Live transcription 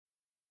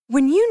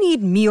When you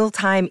need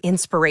mealtime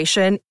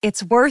inspiration,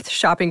 it's worth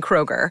shopping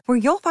Kroger, where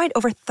you'll find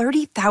over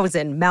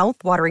 30,000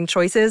 mouth-watering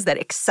choices that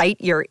excite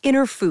your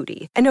inner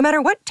foodie. And no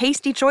matter what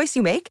tasty choice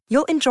you make,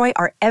 you'll enjoy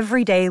our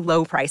everyday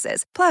low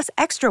prices, plus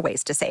extra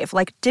ways to save,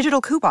 like digital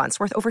coupons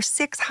worth over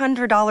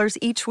 $600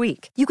 each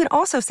week. You can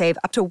also save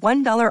up to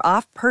 $1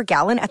 off per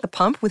gallon at the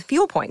pump with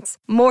fuel points.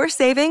 More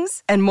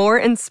savings and more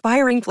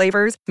inspiring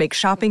flavors make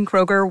shopping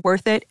Kroger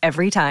worth it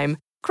every time.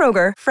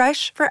 Kroger,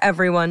 fresh for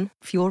everyone.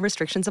 Fuel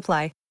restrictions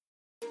apply.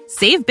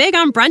 Save big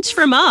on brunch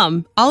for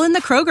mom, all in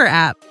the Kroger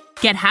app.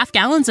 Get half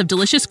gallons of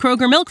delicious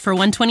Kroger milk for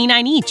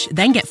 $1.29 each.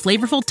 Then get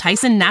flavorful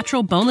Tyson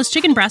natural boneless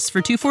chicken breasts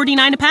for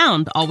 $2.49 a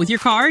pound, all with your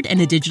card and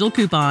a digital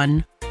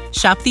coupon.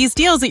 Shop these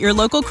deals at your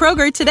local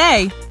Kroger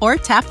today, or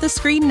tap the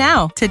screen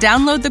now to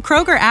download the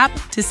Kroger app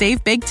to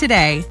save big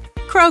today.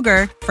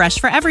 Kroger, fresh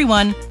for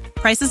everyone.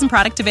 Prices and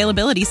product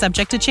availability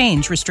subject to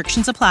change.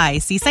 Restrictions apply.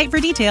 See site for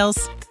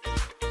details.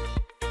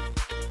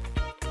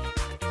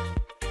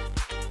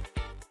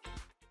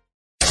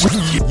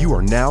 You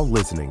are now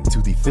listening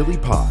to the Philly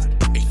Pod,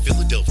 a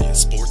Philadelphia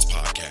sports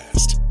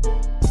podcast.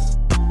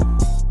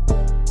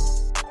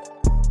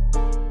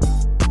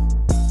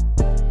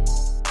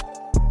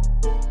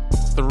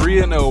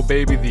 3-0,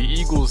 baby. The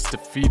Eagles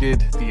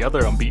defeated the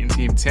other unbeaten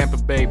team, Tampa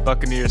Bay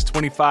Buccaneers,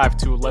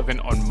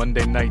 25-11 on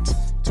Monday night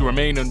to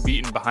remain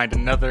unbeaten behind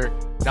another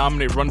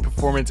dominant run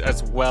performance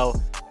as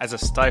well as a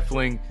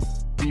stifling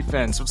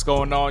defense. What's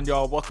going on,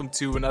 y'all? Welcome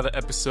to another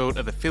episode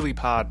of the Philly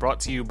Pod, brought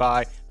to you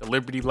by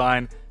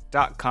thelibertyline.com.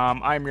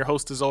 I am your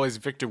host, as always,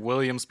 Victor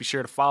Williams. Be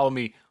sure to follow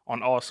me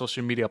on all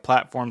social media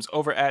platforms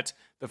over at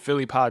the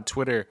Philly Pod,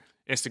 Twitter,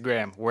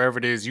 Instagram, wherever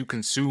it is you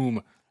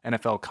consume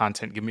NFL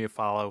content. Give me a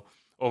follow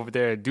over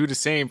there. Do the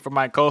same for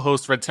my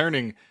co-host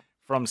returning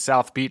from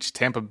South Beach,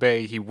 Tampa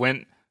Bay. He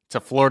went to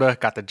Florida,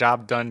 got the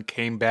job done,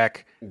 came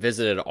back.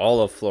 Visited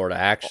all of Florida,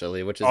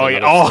 actually, which is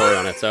another story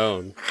on its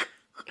own.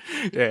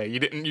 Yeah, you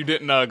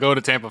didn't go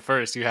to Tampa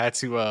first. You had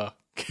to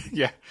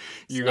It's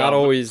not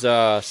always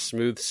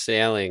smooth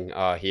sailing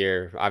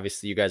here.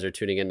 Obviously, you guys are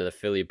tuning into the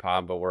Philly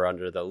Pod, but we're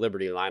under the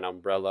Liberty Line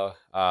umbrella,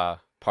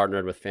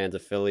 partnered with fans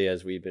of Philly,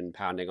 as we've been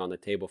pounding on the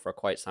table for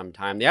quite some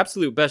time. The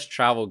absolute best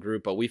travel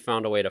group, but we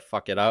found a way to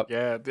fuck it up.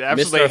 Yeah,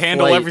 they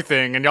handle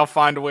everything, and y'all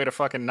find a way to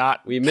fucking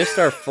not. We missed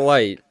our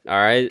flight, all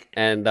right?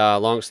 And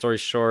long story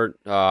short,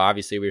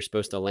 obviously we were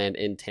supposed to land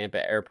in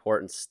Tampa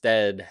Airport.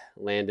 Instead,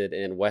 landed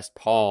in West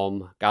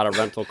Palm, got a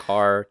rental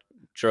car,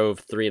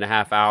 drove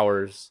 3.5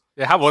 hours.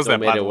 Yeah, how was that,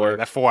 by the way?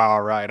 That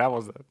 4-hour ride, how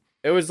was that?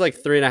 It was like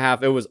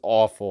 3.5. It was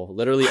awful.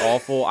 Literally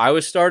awful. I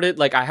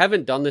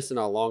haven't done this in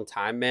a long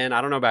time, man.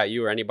 I don't know about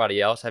you or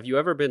anybody else. Have you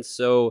ever been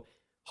so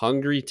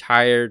hungry,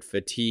 tired,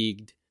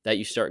 fatigued that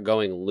you start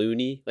going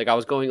loony? Like, I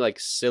was going like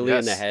silly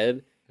in the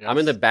head. Yes. I'm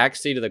in the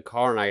backseat of the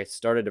car and I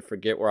started to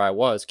forget where I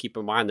was. Keep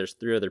in mind, there's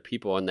 3 other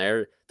people in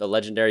there. The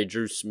legendary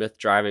Drew Smith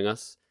driving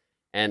us.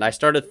 And I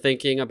started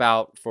thinking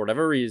about, for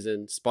whatever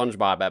reason,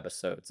 SpongeBob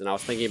episodes. And I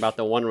was thinking about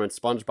the one when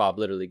SpongeBob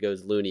literally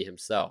goes loony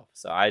himself.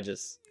 So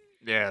that's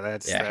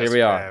here we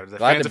are. The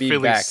fans of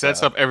Philly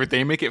sets up everything.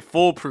 You make it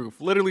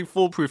foolproof, literally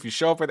foolproof. You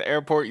show up at the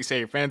airport, you say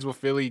you're fans with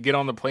Philly, you get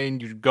on the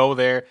plane, you go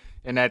there,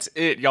 and that's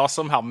it. Y'all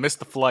somehow missed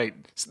the flight.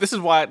 So this is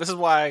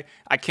why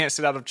I can't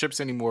sit out of chips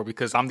anymore,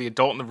 because I'm the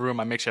adult in the room.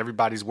 I make sure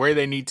everybody's where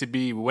they need to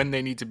be, when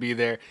they need to be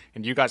there,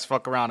 and you guys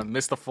fuck around and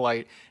miss the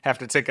flight, have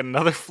to take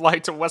another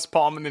flight to West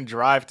Palm and then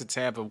drive to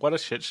Tampa. What a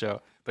shit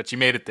show. But you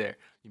made it there.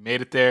 You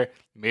made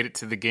it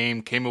to the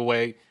game, came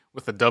away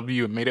with a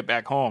W and made it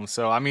back home.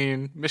 So, I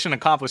mean, mission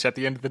accomplished at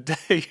the end of the day.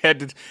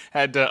 You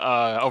had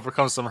to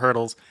overcome some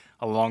hurdles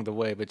along the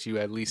way, but you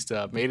at least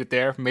made it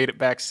there, made it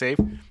back safe.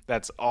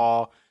 That's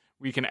all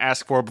we can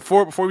ask for.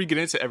 Before we get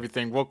into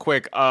everything, real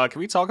quick, can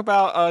we talk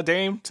about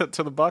Dame to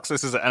the Bucs?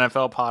 This is an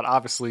NFL pod,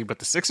 obviously, but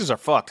the Sixers are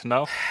fucked.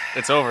 No,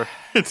 it's over.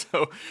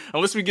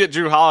 Unless we get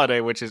Drew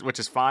Holiday, which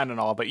is fine and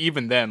all, but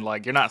even then,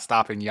 like, you're not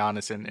stopping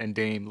Giannis and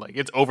Dame. Like,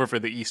 it's over for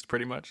the East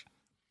pretty much.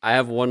 I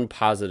have one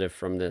positive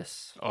from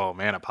this. Oh,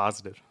 man, a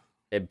positive.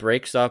 It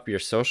breaks up your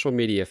social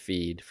media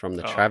feed from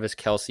the Travis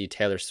Kelce,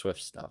 Taylor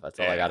Swift stuff. That's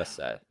all I got to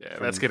say. Yeah,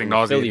 that's getting from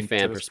a nauseating. Philly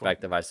fan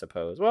perspective, I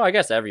suppose. Well, I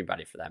guess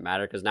everybody for that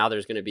matter, because now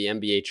there's going to be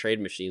NBA trade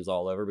machines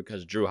all over,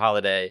 because Drew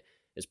Holiday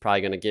is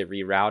probably going to get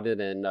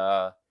rerouted, and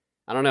I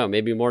don't know,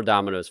 maybe more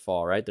dominoes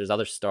fall, right? There's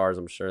other stars,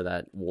 I'm sure,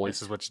 that once.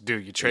 This is what you do.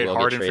 You trade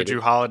Harden for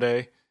Drew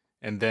Holiday.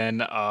 And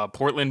then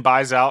Portland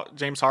buys out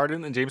James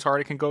Harden, and James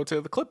Harden can go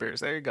to the Clippers.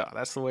 There you go.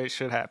 That's the way it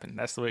should happen.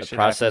 That's the way it should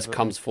happen. The process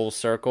comes full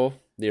circle.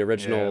 The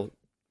original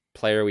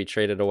player we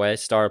traded away,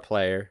 star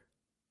player.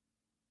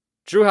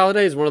 Drew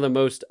Holiday is one of the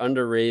most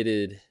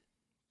underrated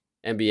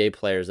NBA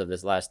players of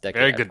this last decade.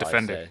 Very good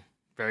defender.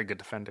 Very good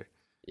defender.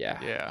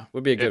 Yeah.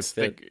 Would be a good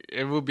fit.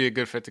 It would be a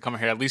good fit to come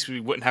here. At least we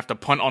wouldn't have to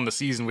punt on the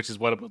season, which is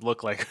what it would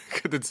look like.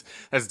 That's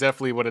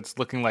definitely what it's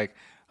looking like.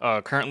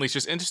 Currently, it's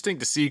just interesting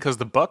to see, because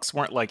the Bucs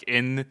weren't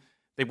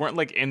they weren't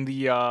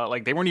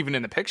even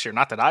in the picture,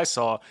 not that I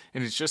saw.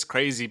 And it's just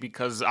crazy,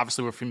 because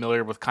obviously we're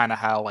familiar with kind of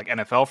how like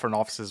NFL front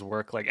offices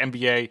work. Like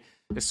NBA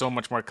is so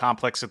much more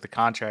complex with the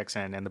contracts,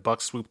 and the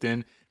Bucs swooped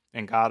in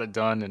and got it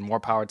done, and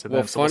more power to them.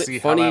 Well, So we'll see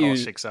how that all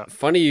shakes out.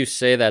 Funny you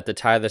say that to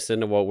tie this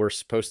into what we're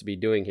supposed to be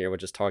doing here,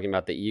 which is talking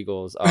about the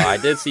Eagles. I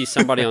did see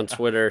somebody on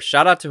Twitter,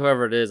 shout out to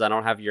whoever it is. I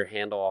don't have your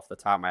handle off the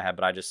top of my head,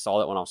 but I just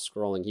saw it when I was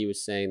scrolling. He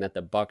was saying that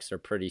the Bucs are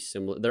pretty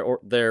similar.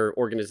 Their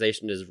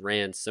organization is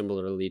ran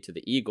similarly to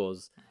the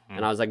Eagles.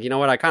 And I was like, you know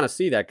what? I kind of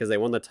see that because they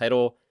won the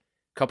title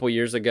a couple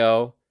years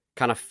ago,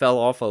 kind of fell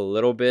off a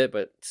little bit,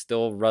 but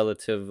still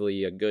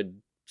relatively a good,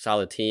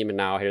 solid team. And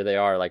now here they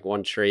are, like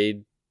one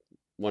trade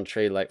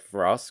like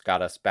for us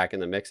got us back in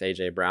the mix.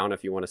 AJ Brown,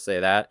 if you want to say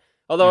that,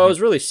 although it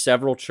was really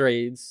several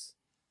trades.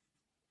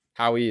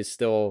 Howie is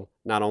still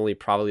not only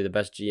probably the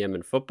best GM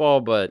in football,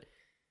 but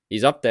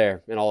he's up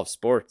there in all of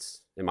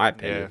sports, in my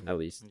opinion, at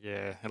least.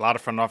 Yeah, a lot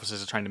of front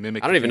offices are trying to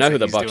mimic. I don't even know who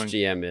the Bucs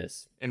GM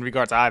is. In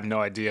regards, I have no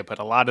idea, but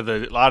a lot of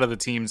the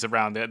teams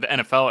around the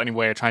NFL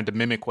anyway are trying to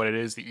mimic what it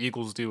is the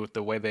Eagles do with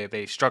the way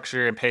they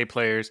structure and pay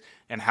players.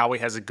 And Howie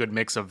has a good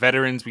mix of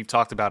veterans. We've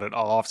talked about it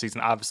all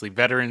offseason. Obviously,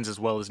 veterans as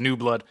well as new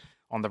blood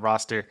on the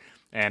roster,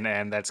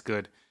 and that's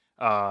good.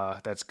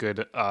 That's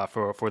good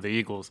for the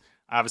Eagles,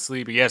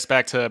 obviously. But yes,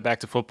 back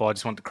to football. I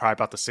just wanted to cry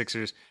about the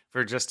Sixers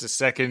for just a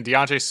second.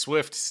 DeAndre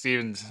Swift,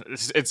 Stevens,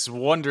 it's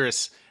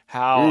wondrous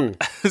how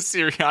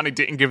Sirianni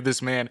didn't give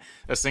this man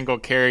a single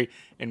carry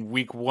in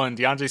week 1.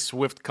 DeAndre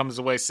Swift comes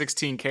away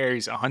 16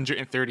 carries,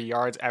 130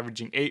 yards,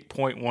 averaging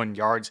 8.1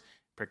 yards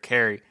per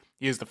carry.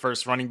 He is the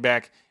first running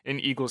back in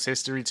Eagles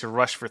history to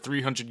rush for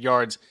 300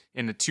 yards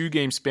in a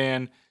 2-game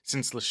span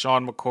since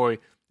LaShawn McCoy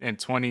in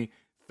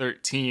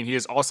 2013. He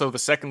is also the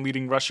second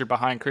leading rusher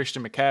behind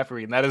Christian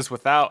McCaffrey, and that is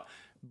without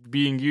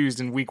being used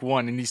in week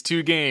 1. In these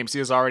 2 games, he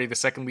is already the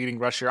second leading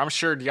rusher. I'm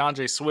sure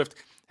DeAndre Swift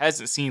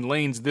hasn't seen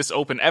lanes this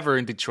open ever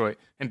in Detroit,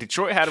 and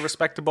Detroit had a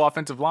respectable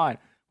offensive line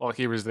while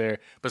he was there.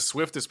 But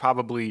Swift is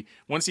probably,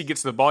 once he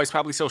gets the ball, he's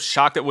probably so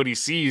shocked at what he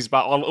sees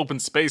about all the open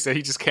space that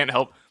he just can't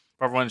help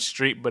but run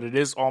straight. But it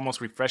is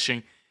almost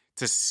refreshing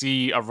to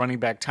see a running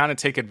back trying to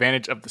take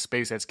advantage of the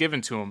space that's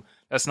given to him.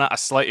 That's not a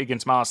slight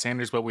against Miles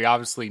Sanders, but we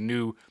obviously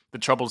knew the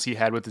troubles he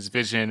had with his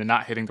vision and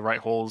not hitting the right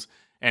holes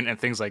and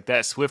things like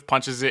that. Swift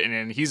punches it,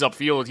 and he's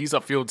upfield. He's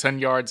upfield 10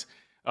 yards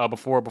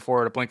before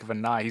the blink of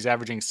an eye. He's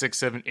averaging 6,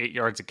 7, 8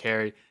 yards a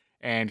carry,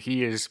 and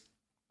he is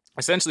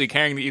essentially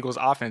carrying the Eagles'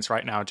 offense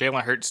right now.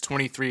 Jalen Hurts,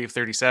 23 of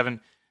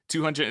 37,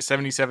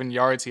 277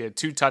 yards. He had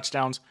 2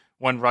 touchdowns,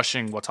 1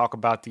 rushing. We'll talk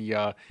about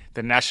the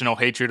national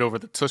hatred over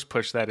the tush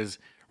push that is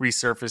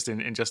resurfaced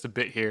in just a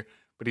bit here,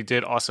 but he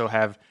did also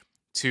have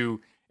 2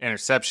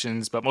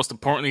 interceptions. But most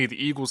importantly,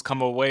 the Eagles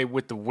come away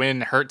with the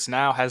win. Hurts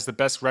now has the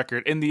best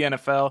record in the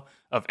NFL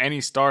of any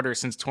starter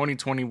since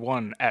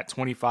 2021 at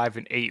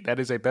 25-8. That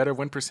is a better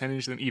win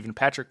percentage than even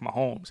Patrick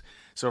Mahomes.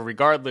 So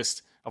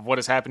regardless of what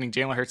is happening,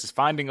 Jalen Hurts is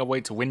finding a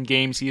way to win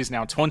games. He is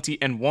now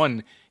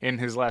 20-1 in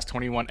his last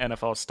 21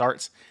 NFL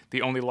starts.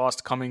 The only loss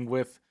coming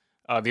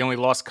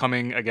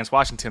against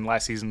Washington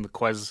last season, the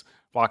Quez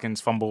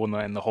Watkins fumble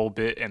and the whole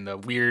bit, and the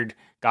weird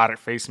Goddard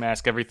face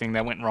mask, everything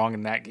that went wrong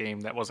in that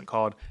game that wasn't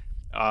called.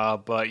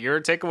 But your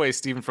takeaway,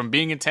 Steven, from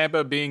being in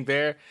Tampa, being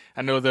there,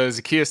 I know the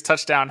Zacchaeus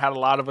touchdown had a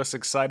lot of us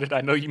excited.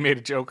 I know you made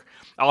a joke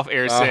off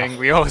air saying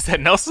we always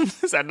had Nelson.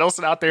 Is that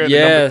Nelson out there in the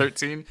number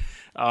 13?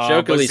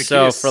 Jokingly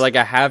so, for like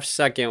a half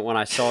second when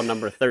I saw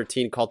number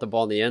 13 caught the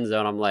ball in the end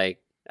zone, I'm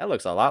like, that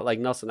looks a lot like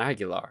Nelson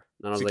Aguilar.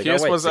 And I was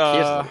Zacchaeus like, oh,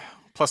 wait, was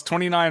plus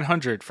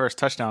 2,900 first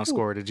touchdown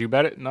score. Did you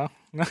bet it? No?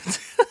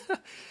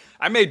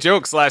 I made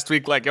jokes last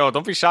week like, yo,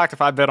 don't be shocked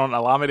if I bet on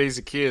Alameda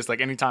Zacchaeus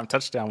like anytime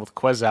touchdown with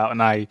Quez out and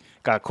I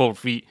got cold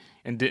feet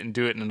and didn't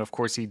do it. And of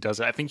course he does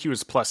it. I think he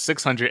was plus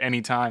 600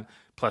 anytime,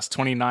 plus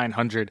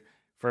 2,900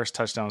 first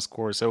touchdown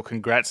score. So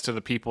congrats to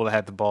the people that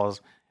had the balls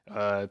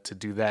to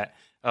do that.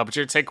 But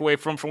your takeaway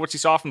from what you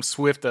saw from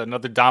Swift,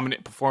 another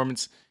dominant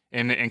performance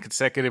in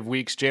consecutive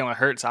weeks. Jalen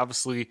Hurts,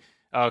 obviously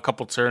a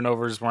couple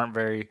turnovers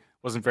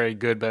wasn't very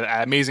good, but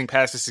amazing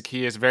pass to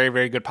Zacchaeus, very,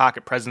 very good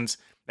pocket presence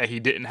that he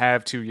didn't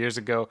have 2 years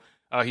ago.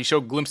 He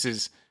showed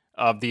glimpses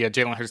of the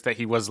Jalen Hurts that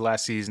he was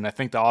last season. I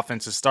think the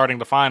offense is starting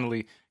to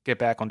finally get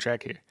back on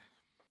track here.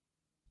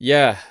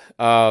 Yeah,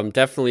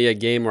 definitely a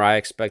game where I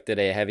expected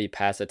a heavy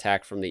pass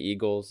attack from the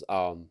Eagles.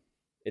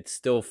 It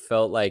still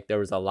felt like there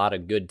was a lot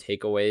of good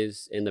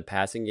takeaways in the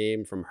passing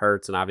game from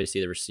Hurts and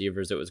obviously the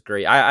receivers. It was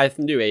great. I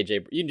knew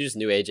you just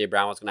knew AJ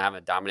Brown was going to have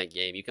a dominant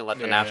game. You can let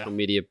the national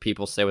media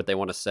people say what they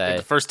want to say. Like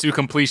the first 2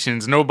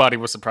 completions, nobody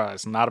was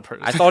surprised. Not a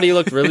person. I thought he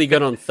looked really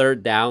good on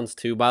third downs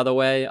too, by the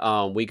way.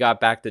 We got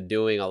back to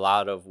doing a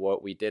lot of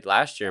what we did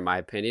last year, in my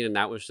opinion, and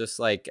that was just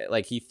like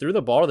he threw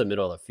the ball to the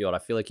middle of the field. I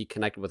feel like he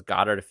connected with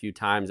Goddard a few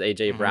times.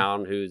 AJ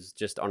Brown, who's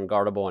just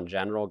unguardable in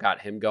general, got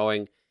him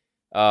going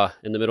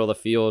in the middle of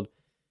the field.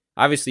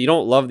 Obviously, you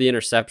don't love the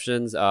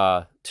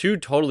interceptions. 2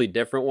 totally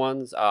different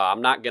ones.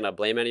 I'm not going to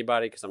blame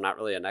anybody because I'm not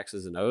really an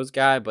X's and O's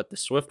guy, but the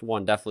Swift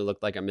one definitely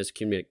looked like a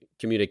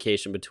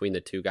miscommunication between the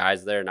 2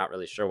 guys there. Not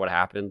really sure what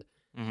happened.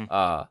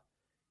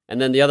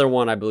 And then the other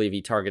one, I believe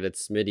he targeted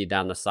Smitty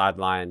down the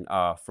sideline.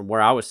 From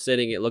where I was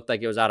sitting, it looked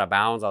like it was out of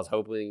bounds. I was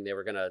hoping they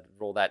were going to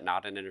roll that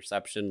not an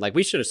interception. Like,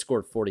 we should have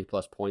scored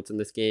 40-plus points in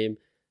this game.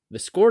 the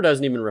score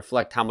doesn't even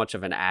reflect how much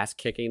of an ass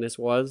kicking this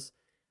was.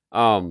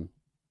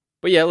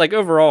 But yeah, like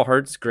overall,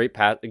 Hurts, great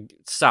pass,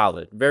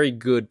 solid, very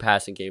good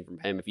passing game from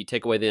him. If you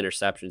take away the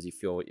interceptions, you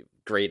feel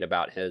great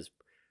about his,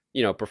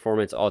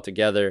 performance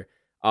altogether.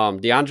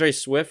 DeAndre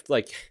Swift,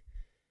 like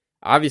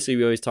obviously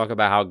we always talk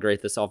about how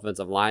great this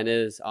offensive line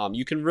is.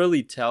 You can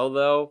really tell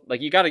though,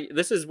 like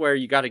this is where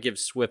you got to give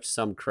Swift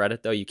some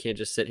credit though. You can't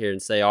just sit here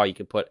and say, oh, you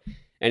can put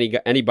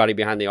anybody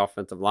behind the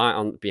offensive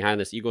line behind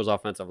this Eagles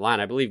offensive line.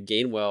 I believe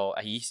Gainwell,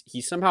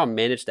 he somehow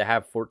managed to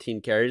have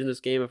 14 carries in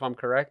this game, if I'm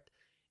correct.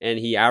 And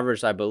he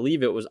averaged, I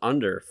believe it was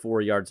under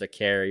 4 yards a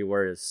carry,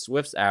 whereas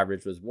Swift's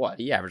average was what?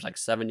 He averaged like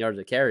 7 yards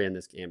a carry in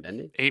this game,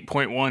 didn't he?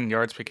 8.1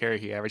 yards per carry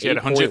he averaged. He had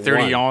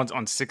 130 yards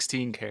on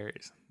 16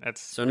 carries.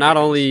 That's so not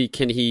only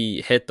can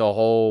he hit the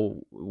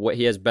hole,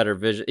 he has better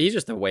vision. He's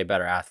just a way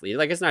better athlete.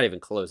 Like, it's not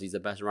even close. He's the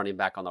best running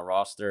back on the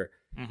roster.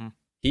 Mm-hmm.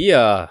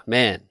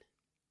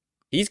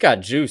 He's got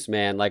juice,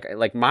 man.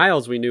 Like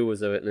Miles, we knew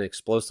was an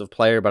explosive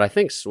player, but I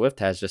think Swift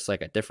has just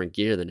like a different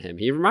gear than him.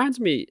 He reminds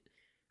me.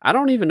 I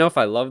don't even know if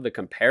I love the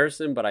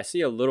comparison, but I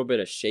see a little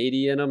bit of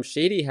Shady in him.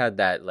 Shady had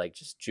that like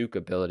just juke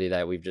ability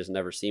that we've just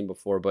never seen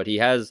before, but he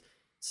has,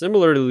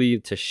 similarly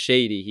to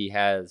Shady, he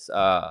has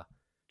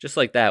just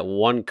like that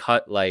one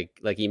cut, like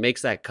he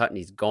makes that cut and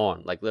he's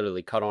gone, like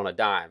literally cut on a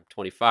dime,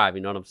 25,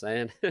 you know what I'm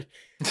saying?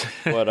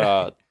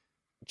 But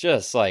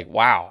just like,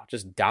 wow,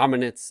 just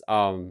dominance.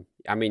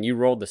 I mean, you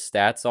rolled the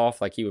stats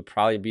off, like he would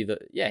probably be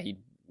he'd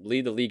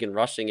lead the league in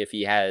rushing if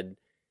he had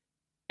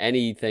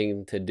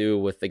anything to do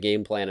with the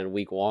game plan in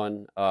week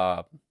 1.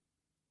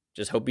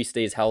 Just hope he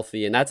stays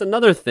healthy. And that's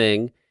another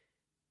thing.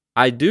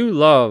 I do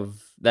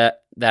love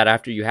that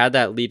after you had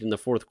that lead in the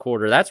fourth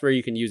quarter, that's where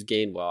you can use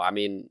Gainwell. I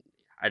mean,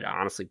 I'd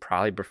honestly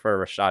probably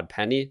prefer Rashad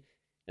Penny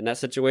in that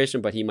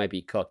situation, but he might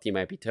be cooked. He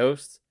might be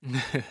toast.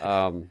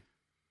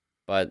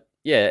 But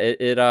yeah,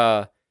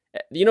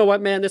 you know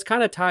what, man, this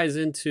kind of ties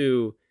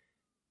into,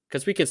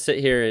 because we could sit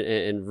here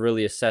and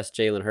really assess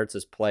Jalen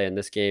Hurts' play in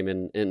this game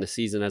and in the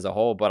season as a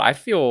whole. But I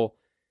feel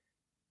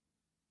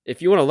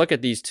if you want to look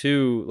at these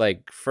two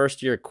like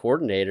first-year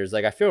coordinators,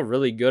 like I feel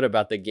really good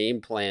about the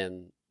game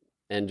plan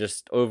and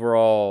just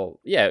overall,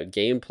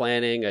 game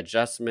planning,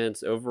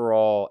 adjustments,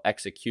 overall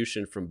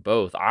execution from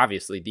both.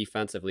 Obviously,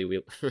 defensively,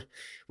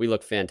 we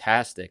look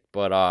fantastic.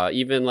 But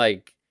even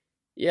like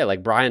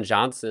Brian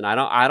Johnson,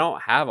 I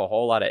don't have a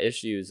whole lot of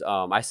issues.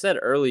 I said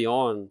early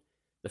on,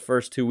 the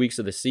first 2 weeks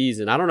of the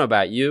season, I don't know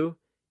about you,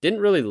 didn't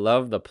really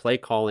love the play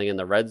calling in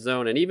the red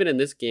zone. And even in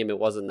this game, it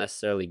wasn't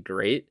necessarily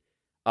great.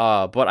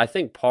 But I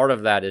think part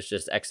of that is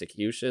just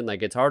execution.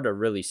 Like, it's hard to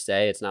really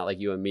say. It's not like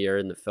you and me are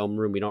in the film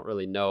room. We don't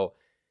really know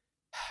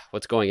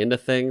what's going into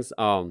things.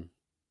 You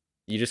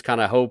just kind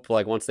of hope,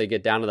 like, once they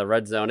get down to the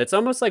red zone, it's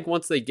almost like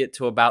once they get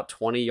to about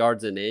 20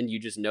 yards and in, you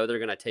just know they're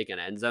going to take an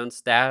end zone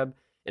stab.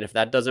 And if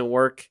that doesn't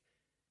work,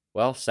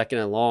 well, second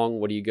and long,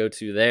 what do you go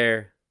to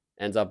there?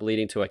 Ends up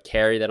leading to a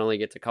carry that only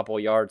gets a couple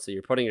of yards. So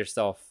you're putting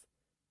yourself,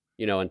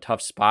 in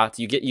tough spots.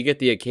 You get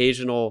the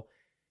occasional,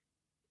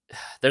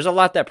 there's a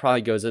lot that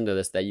probably goes into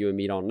this that you and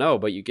me don't know,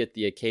 but you get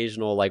the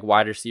occasional like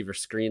wide receiver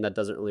screen that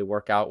doesn't really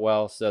work out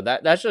well. So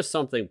that's just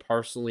something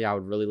personally I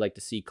would really like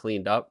to see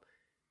cleaned up,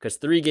 because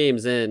 3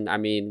 games in, I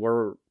mean,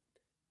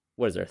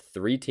 what is there,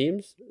 3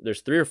 teams?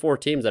 There's 3 or 4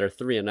 teams that are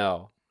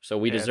 3-0. So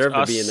we deserve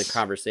to be in the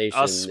conversation.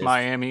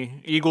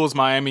 Miami, Eagles,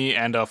 Miami,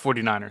 and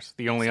 49ers,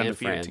 the only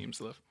undefeated teams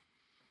left.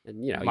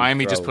 And,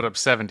 Miami just put up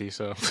 70,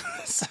 so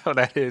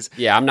that is.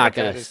 Yeah, I'm not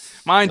gonna.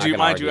 Mind you,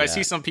 I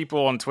see some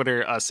people on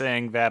Twitter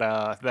saying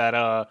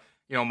that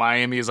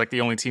Miami is like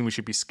the only team we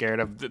should be scared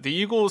of. The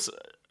Eagles,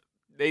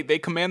 they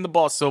command the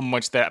ball so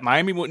much that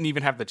Miami wouldn't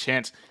even have the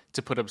chance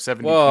to put up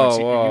 70 points.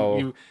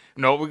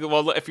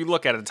 Well, if you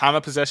look at it, the time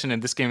of possession in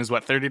this game is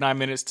 39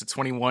 minutes to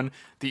 21.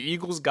 The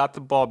Eagles got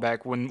the ball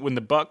back when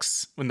the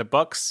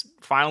Bucs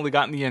finally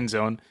got in the end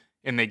zone,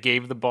 and they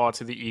gave the ball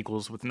to the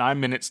Eagles with 9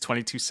 minutes,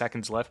 22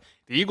 seconds left.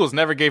 The Eagles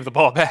never gave the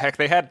ball back.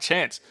 They had a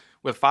chance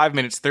with 5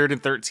 minutes, 3rd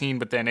and 13,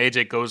 but then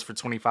AJ goes for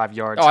 25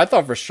 yards. Oh, I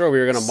thought for sure we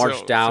were going to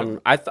march down.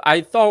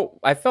 I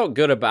felt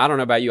good about, I don't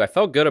know about you, I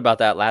felt good about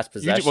that last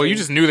possession. You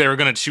just knew they were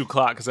going to chew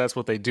clock because that's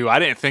what they do. I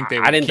didn't think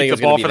they would keep the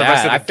ball for the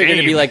rest of the game. I figured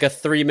it'd be like a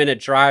 3-minute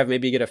drive,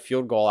 maybe get a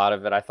field goal out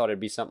of it. I thought it'd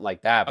be something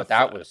like that, but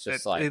that was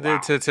just wow.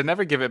 To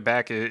never give it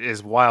back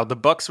is wild. The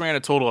Bucs ran a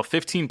total of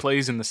 15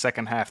 plays in the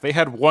second half. They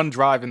had 1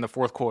 drive in the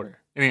fourth quarter.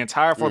 In the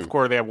entire fourth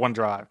quarter, they had 1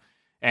 drive.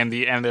 And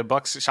the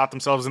Bucs shot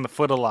themselves in the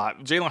foot a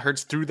lot. Jalen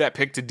Hurts threw that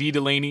pick to D.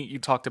 Delaney you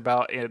talked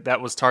about. That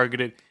was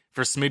targeted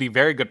for Smitty.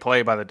 Very good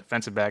play by the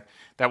defensive back.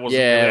 That was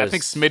I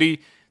think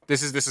Smitty.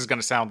 This is going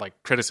to sound like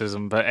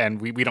criticism, and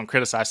we don't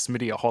criticize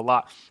Smitty a whole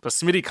lot. But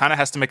Smitty kind of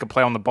has to make a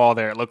play on the ball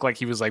there. It looked like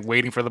he was like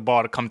waiting for the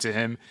ball to come to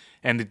him,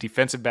 and the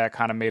defensive back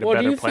kind of made a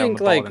better play on the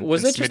ball.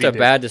 Was it just a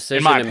bad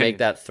decision to make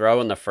that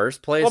throw in the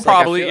first place? Well,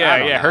 probably,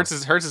 yeah. Hurts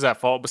is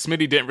at fault, but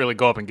Smitty didn't really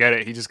go up and get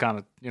it. He just kind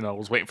of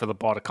was waiting for the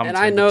ball to come to him.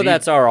 And I know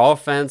that's our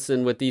offense,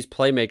 and with these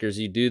playmakers,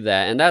 you do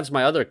that. And that's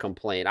my other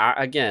complaint.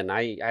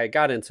 I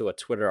got into a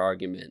Twitter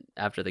argument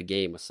after the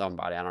game with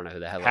somebody. I don't know who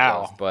the hell it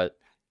was, but.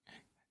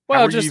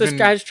 Well, just this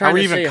guy's trying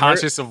to say. How were you even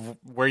conscious hurt? of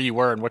where you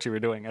were and what you were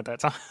doing at that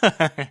time?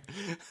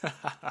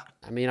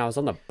 I mean, I was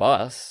on the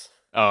bus.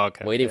 Oh,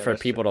 okay. Waiting for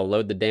people to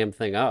load the damn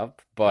thing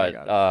up. But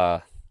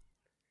I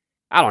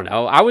don't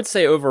know. I would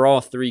say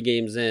overall 3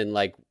 games in,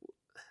 like,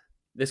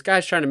 this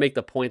guy's trying to make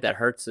the point that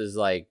Hurts is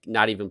like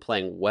not even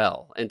playing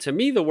well. And to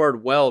me, the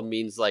word well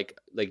means like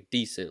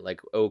decent,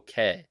 like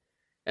okay.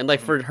 And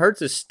like for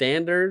Hurts'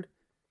 standard,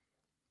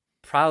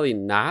 probably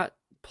not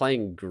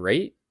playing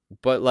great.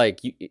 But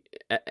like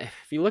if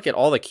you look at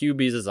all the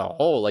QBs as a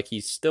whole, like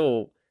he's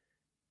still,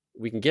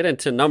 we can get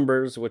into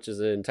numbers, which is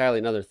entirely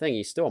another thing.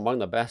 He's still among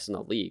the best in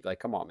the league. Like,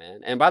 come on,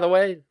 man. And by the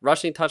way,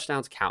 rushing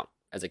touchdowns count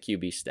as a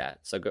QB stat.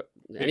 So go,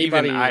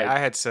 anybody. Even I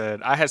had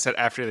said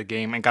after the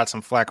game and got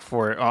some flack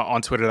for it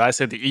on Twitter that I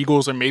said the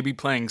Eagles are maybe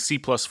playing C+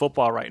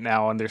 football right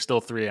now and they're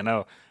still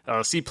 3-0.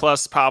 C+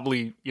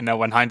 probably, in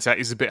hindsight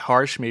is a bit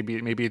harsh. Maybe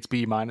it's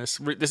B-.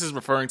 This is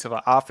referring to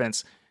the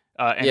offense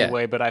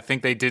anyway, but I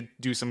think they did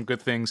do some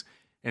good things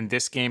in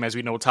this game. As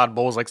we know, Todd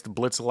Bowles likes to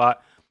blitz a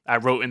lot. I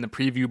wrote in the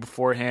preview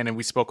beforehand, and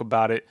we spoke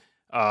about it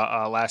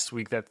last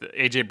week, that the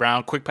A.J.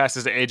 Brown, quick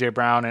passes to A.J.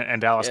 Brown and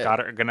Dallas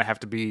Goedert are going to have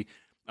to be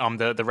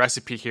the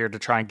recipe here to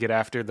try and get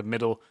after the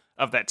middle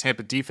of that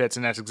Tampa defense,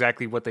 and that's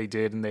exactly what they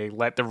did, and they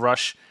let the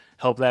rush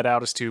help that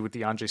out as too with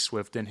DeAndre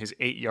Swift and his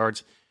 8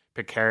 yards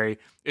per carry.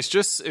 It's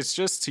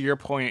just to your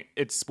point,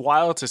 it's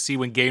wild to see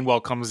when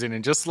Gainwell comes in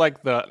and just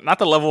like not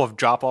the level of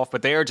drop off,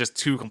 but they are just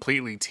two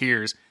completely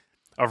tiers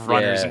of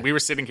runners. And we were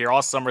sitting here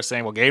all summer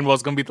saying, well,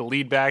 Gainwell's going to be the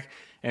lead back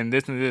and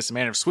this and this.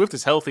 Man, if Swift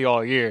is healthy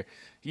all year,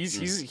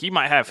 he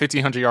might have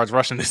 1,500 yards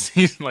rushing this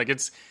season. Like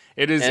it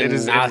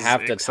is not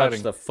have to exciting.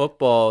 Touch the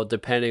football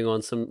depending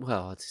on some.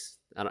 Well, it's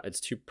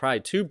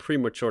probably too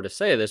premature to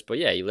say this, but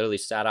yeah, he literally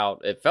sat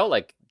out. It felt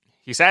like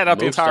he sat out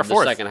the entire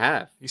fourth. Second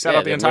half. He sat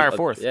out the entire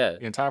fourth. Yeah,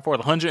 the entire fourth.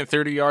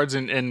 130 yards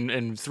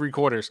in 3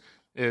 quarters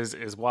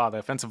is wild. The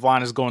offensive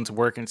line is going to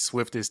work, and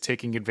Swift is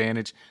taking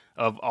advantage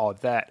of all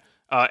of that.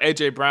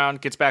 A.J. Brown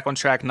gets back on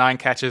track, 9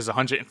 catches,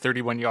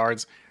 131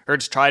 yards.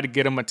 Hurts tried to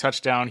get him a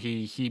touchdown.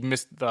 He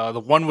missed the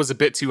one was a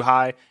bit too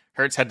high.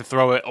 Hurts had to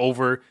throw it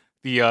over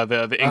the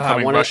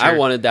incoming rusher. I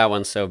wanted that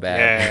one so bad.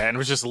 Yeah, and it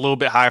was just a little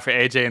bit high for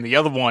AJ. And the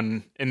other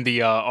one in the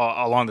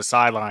along the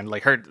sideline,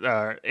 like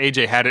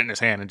AJ had it in his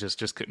hand and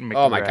just couldn't make.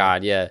 Oh my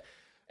god, yeah.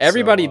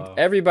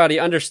 Everybody,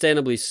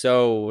 understandably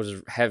so,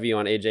 was heavy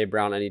on AJ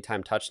Brown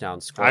anytime touchdown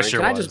scoring.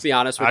 Can I just be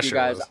honest with you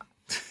guys?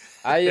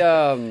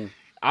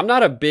 I'm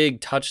not a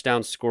big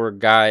touchdown scorer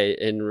guy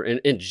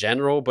in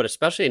general, but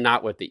especially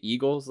not with the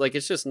Eagles. Like,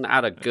 it's just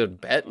not a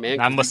good bet, man.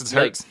 Not unless it's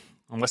Hurts.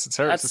 Unless it's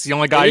Hurts, it's the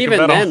only guy you can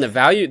bet on. Even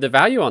then, the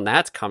value on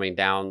that's coming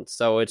down.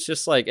 So it's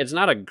just like, it's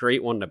not a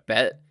great one to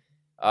bet.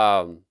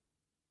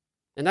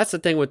 And that's the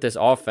thing with this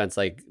offense.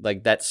 Like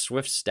that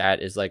Swift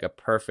stat is like a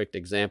perfect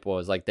example.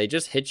 Is like they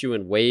just hit you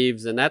in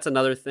waves, and that's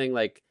another thing.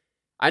 Like,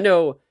 I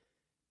know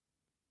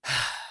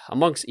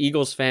amongst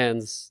Eagles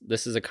fans,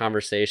 this is a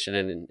conversation,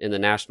 and in the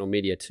national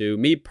media too.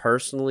 Me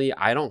personally,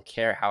 I don't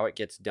care how it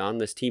gets done.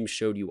 This team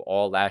showed you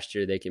all last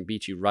year they can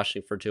beat you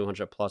rushing for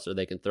 200 plus, or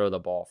they can throw the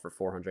ball for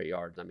 400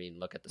 yards. I mean,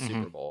 look at the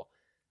Super Bowl.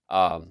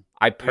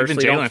 I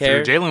personally don't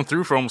care. Jalen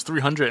threw for almost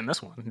 300 in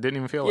this one. Didn't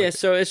even feel like it.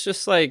 So it's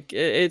just like,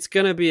 it's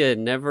going to be a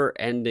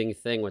never-ending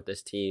thing with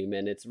this team,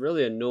 and it's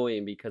really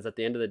annoying because at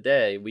the end of the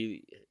day,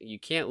 you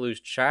can't lose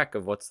track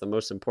of what's the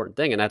most important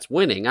thing, and that's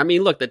winning. I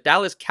mean, look, the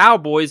Dallas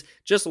Cowboys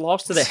just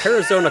lost to the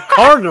Arizona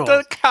Cardinals.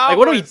 The Cowboys. Like,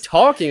 what are we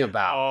talking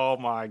about?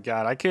 Oh, my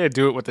God. I can't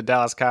do it with the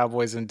Dallas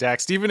Cowboys and Dak.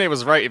 Stephen A.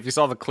 was right. If you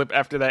saw the clip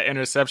after that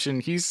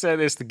interception, he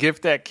said it's the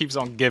gift that keeps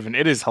on giving.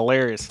 It is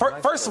hilarious.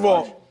 First of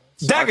all,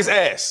 Dak is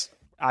ass.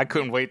 I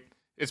couldn't wait.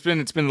 It's been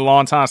a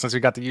long time since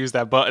we got to use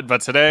that button, but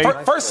today,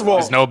 first of all,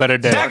 there's no better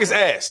day. Dak is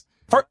ass.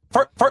 First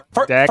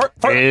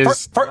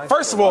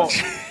of all,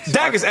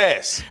 Dak is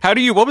ass.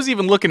 What was he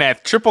even looking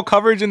at? Triple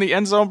coverage in the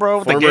end zone, bro?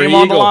 With the game Eagle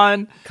on the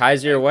line?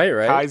 Kaiser White,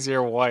 right?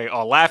 Kaiser White.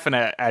 Oh, laughing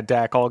at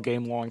Dak all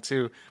game long,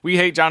 too. We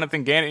hate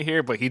Jonathan Gannon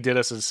here, but he did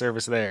us a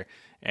service there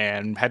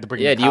and had to bring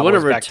the Cowboys back down. Do you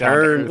want to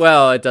return?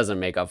 Well, it doesn't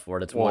make up for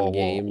it. It's one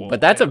game. But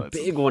that's a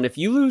big one. If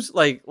you lose,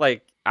 like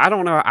I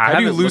don't know. How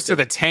do you lose to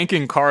the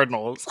tanking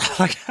Cardinals?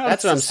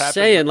 That's what I'm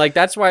saying. Like,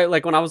 that's why,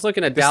 like, when I was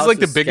looking at Dallas, this is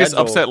like the biggest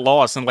upset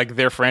loss in like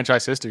their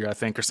franchise history, I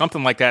think, or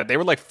something like that. They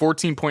were like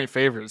 14-point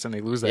favorites and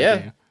they lose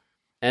that game.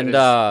 And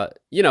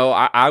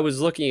I was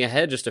looking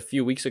ahead just a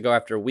few weeks ago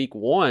after week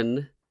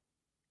 1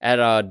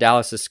 at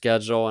Dallas's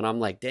schedule, and I'm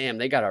like, damn,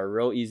 they got a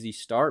real easy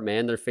start,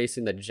 man. They're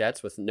facing the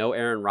Jets with no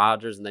Aaron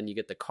Rodgers, and then you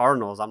get the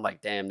Cardinals. I'm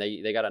like, damn,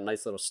 they got a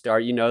nice little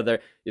start. You know,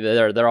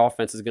 their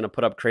offense is going to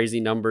put up crazy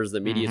numbers. The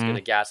media is going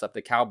to gas up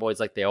the Cowboys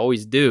like they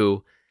always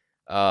do.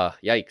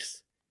 Yikes.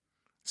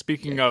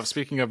 Speaking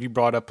of, you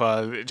brought up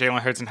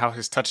Jalen Hurts and how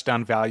his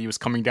touchdown value is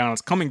coming down.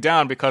 It's coming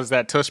down because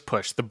that tush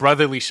push, the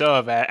brotherly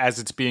shove, as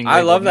it's being.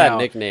 I love that now.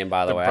 nickname,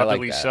 by the way. The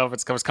brotherly shove.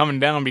 It's coming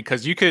down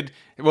because you could.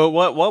 Well,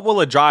 what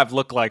will a drive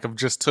look like of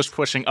just tush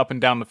pushing up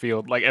and down the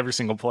field like every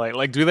single play?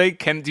 Like, do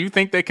you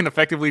think they can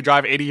effectively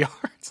drive 80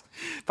 yards?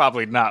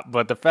 Probably not.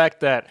 But the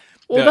fact that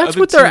Well, that's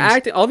what they're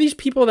acting. All these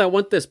people that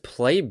want this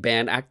play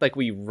ban act like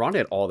we run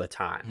it all the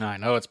time. I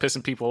know, it's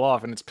pissing people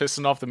off, and it's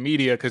pissing off the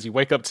media because you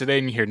wake up today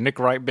and you hear Nick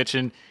Wright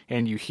bitching,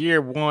 and you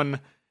hear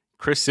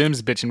Chris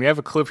Sims bitching. We have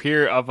a clip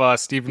here of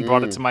Steven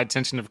brought it to my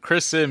attention of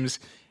Chris Sims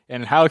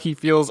and how he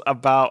feels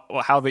about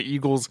how the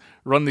Eagles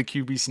run the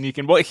QB sneak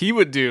and what he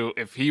would do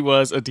if he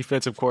was a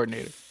defensive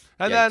coordinator.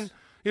 And then,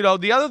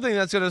 the other thing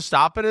that's going to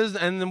stop it is,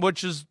 and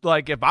which is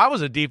like, if I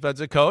was a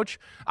defensive coach,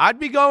 I'd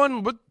be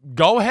going with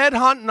go ahead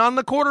hunting on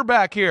the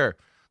quarterback here.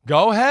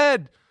 Go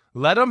ahead.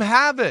 Let him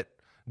have it.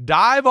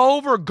 Dive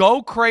over,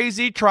 go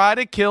crazy, try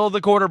to kill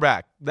the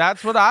quarterback.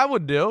 That's what I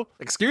would do.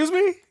 Excuse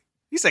me?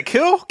 You said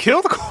kill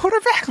the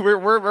quarterback?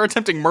 We're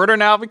attempting murder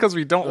now because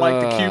we don't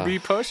like the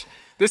QB push?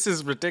 This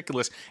is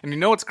ridiculous. And you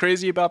know what's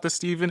crazy about this,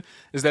 Steven,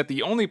 is that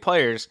the only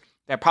players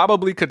that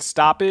probably could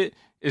stop it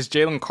is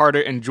Jalen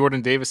Carter and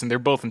Jordan Davis, and they're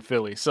both in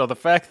Philly. So the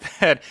fact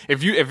that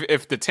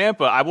if the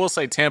Tampa, I will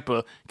say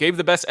Tampa, gave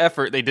the best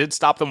effort, they did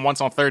stop them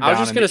once on third down. I was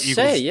just going to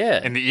say, yeah.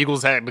 And the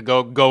Eagles had to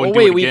go and do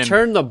it again. We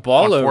turned the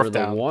ball over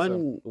down,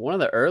 one of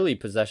the early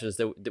possessions.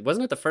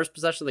 Wasn't it the first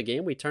possession of the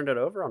game? We turned it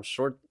over on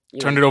short.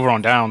 Turned it over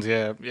on downs,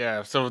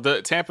 yeah. So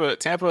the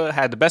Tampa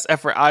had the best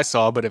effort I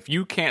saw, but if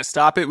you can't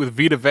stop it with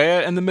Vita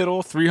Vea in the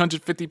middle,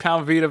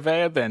 350-pound Vita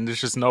Vea, then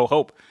there's just no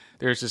hope.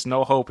 There's just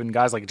no hope, and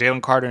guys like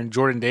Jalen Carter and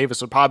Jordan Davis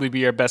would probably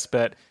be your best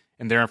bet,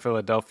 and they're in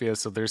Philadelphia,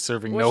 so they're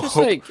serving no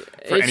hope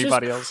for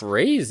anybody else.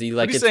 Crazy,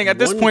 like I'm saying at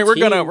this point we're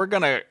gonna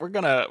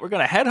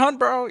headhunt,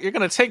 bro. You're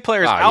gonna take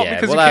players out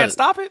because you can't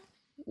stop it.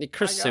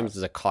 Chris Sims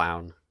is a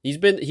clown. He's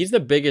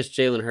the biggest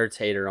Jalen Hurts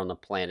hater on the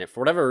planet. For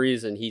whatever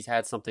reason, he's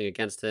had something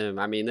against him.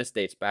 I mean, this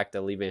dates back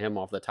to leaving him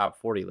off the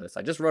top 40 list.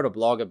 I just wrote a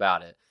blog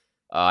about it.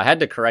 I had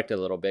to correct it a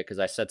little bit because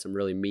I said some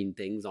really mean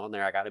things on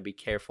there. I got to be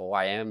careful.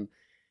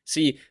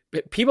 See,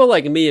 people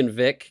like me and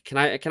Vic, can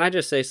I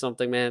just say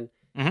something, man?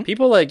 Mm-hmm.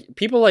 People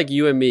like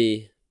you and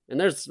me, and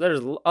there's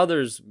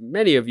others,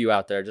 many of you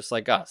out there just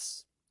like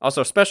us.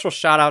 Also, special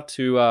shout out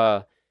to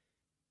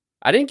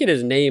I didn't get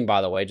his name,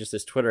 by the way, just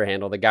his Twitter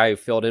handle, the guy who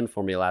filled in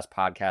for me last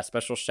podcast.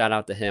 Special shout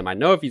out to him. I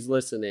know if he's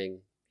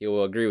listening, he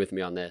will agree with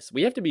me on this.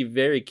 We have to be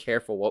very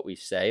careful what we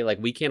say. Like,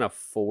 we can't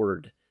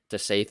afford to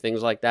say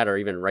things like that or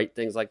even write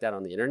things like that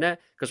on the internet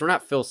because we're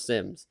not Phil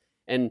Sims.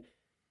 And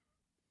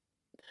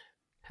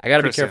I got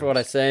to be careful what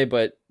I say,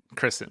 but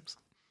Chris Sims.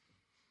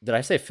 Did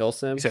I say Phil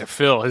Sims? You said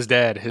Phil, his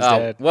dad.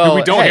 Well, who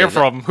we don't hear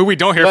from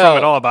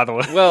at all, by the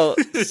way. Well,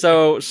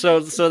 so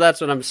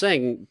that's what I'm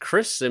saying.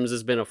 Chris Sims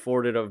has been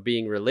afforded of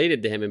being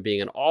related to him and being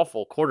an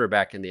awful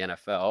quarterback in the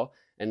NFL,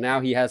 and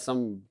now he's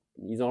on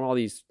all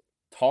these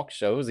talk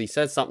shows. He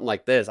says something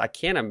like this. I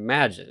can't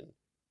imagine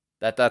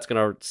that's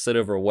going to sit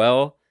over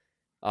well.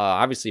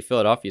 Obviously,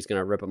 Philadelphia is going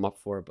to rip him up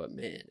for it, but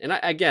man, and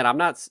I'm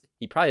not.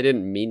 He probably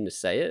didn't mean to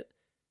say it.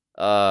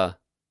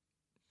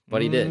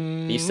 But he did.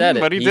 He said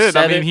it. But he did.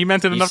 I mean, he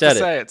meant it enough to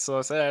say it.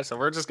 So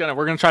we're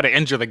gonna try to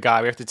injure the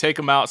guy. We have to take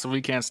him out so we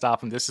can't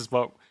stop him. This is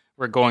what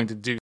we're going to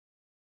do.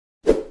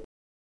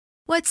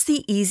 What's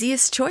the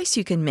easiest choice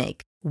you can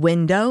make?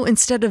 Window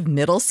instead of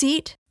middle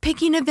seat?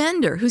 Picking a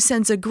vendor who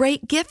sends a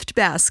great gift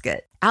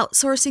basket?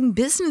 Outsourcing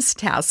business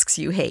tasks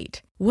you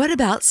hate? What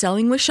about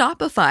selling with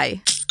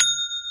Shopify?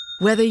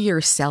 Whether you're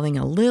selling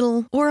a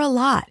little or a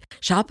lot,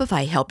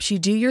 Shopify helps you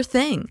do your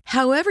thing,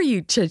 however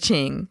you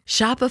cha-ching.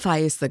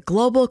 Shopify is the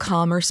global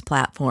commerce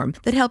platform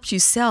that helps you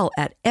sell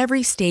at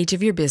every stage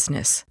of your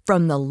business.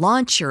 From the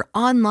launch your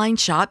online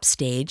shop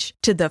stage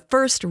to the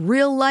first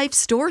real-life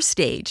store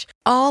stage,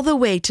 all the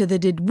way to the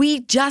did we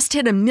just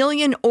hit 1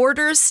 million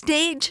orders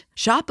stage.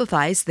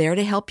 Shopify's there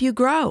to help you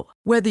grow.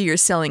 Whether you're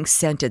selling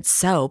scented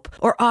soap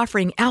or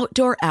offering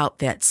outdoor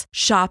outfits,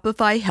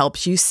 Shopify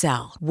helps you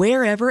sell.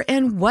 Wherever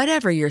and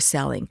whatever you're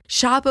selling,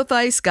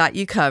 Shopify's got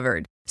you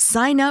covered.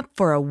 Sign up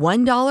for a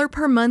 $1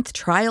 per month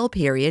trial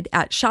period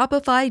at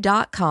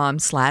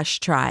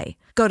shopify.com/try.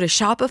 Go to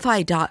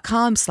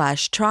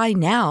shopify.com/try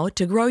now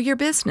to grow your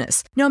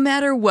business, no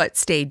matter what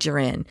stage you're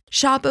in.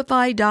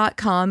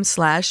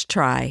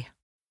 Shopify.com/try.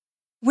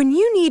 When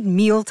you need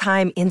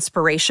mealtime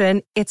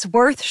inspiration, it's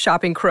worth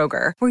shopping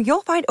Kroger, where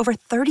you'll find over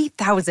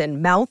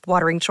 30,000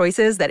 mouth-watering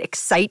choices that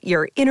excite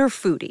your inner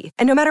foodie.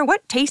 And no matter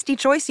what tasty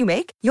choice you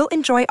make, you'll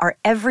enjoy our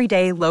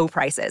everyday low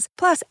prices,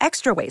 plus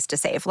extra ways to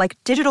save, like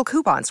digital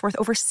coupons worth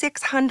over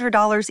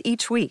 $600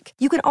 each week.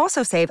 You can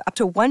also save up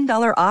to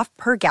 $1 off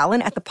per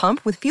gallon at the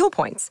pump with fuel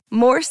points.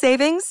 More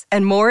savings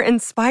and more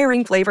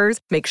inspiring flavors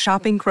make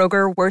shopping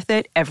Kroger worth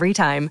it every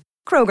time.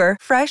 Kroger,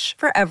 fresh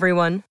for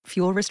everyone.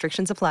 Fuel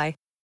restrictions apply.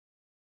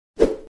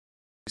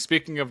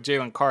 Speaking of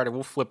Jalen Carter,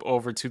 we'll flip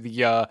over to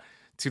the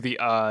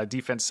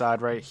defense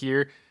side right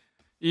here.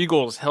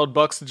 Eagles held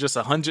Bucs to just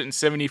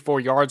 174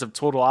 yards of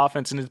total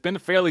offense, and it's been a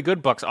fairly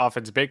good Bucs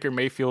offense. Baker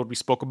Mayfield, we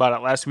spoke about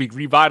it last week,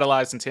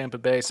 revitalized in Tampa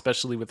Bay,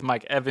 especially with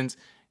Mike Evans.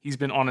 He's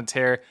been on a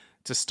tear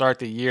to start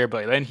the year,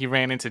 but then he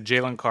ran into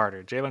Jalen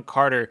Carter. Jalen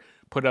Carter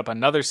put up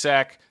another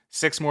sack,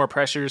 6 more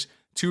pressures,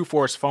 2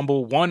 forced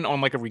fumble, 1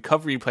 on like a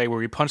recovery play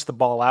where he punched the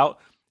ball out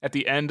at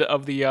the end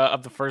of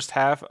the first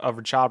half of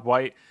Rashad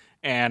White.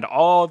 And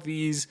all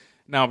these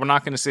Now, we're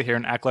not going to sit here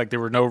and act like there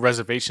were no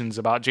reservations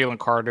about Jalen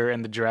Carter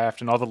and the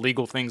draft and all the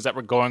legal things that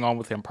were going on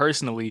with him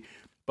personally,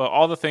 but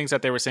all the things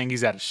that they were saying,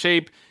 he's out of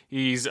shape,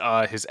 his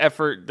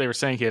effort, they were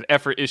saying he had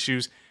effort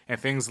issues and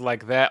things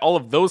like that. All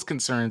of those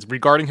concerns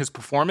regarding his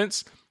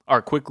performance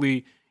are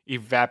quickly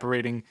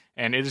evaporating,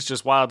 and it is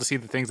just wild to see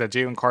the things that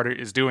Jalen Carter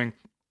is doing,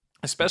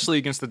 especially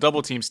against the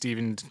double team,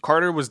 Steven.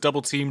 Carter was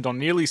double teamed on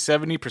nearly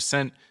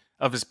 70%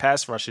 of his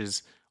pass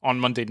rushes on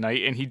Monday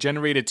night, and he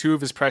generated 2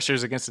 of his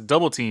pressures against the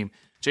double team.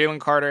 Jalen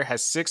Carter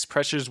has 6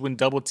 pressures when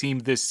double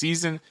teamed this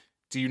season.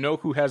 Do you know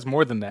who has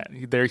more than that?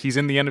 He's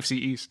in the NFC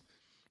East.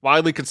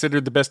 Widely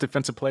considered the best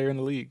defensive player in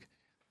the league.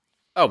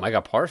 Oh,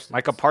 Micah Parsons.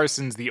 Micah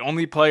Parsons, the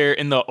only player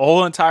in the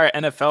whole entire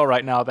NFL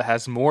right now that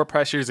has more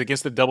pressures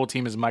against the double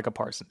team is Micah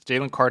Parsons.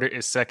 Jalen Carter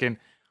is second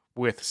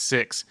with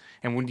 6.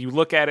 And when you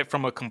look at it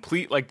from a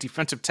complete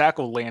defensive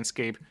tackle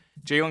landscape,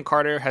 Jalen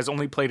Carter has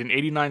only played in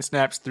 89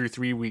 snaps through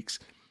 3 weeks.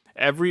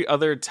 Every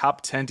other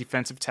top 10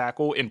 defensive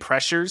tackle in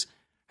pressures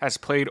has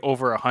played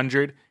over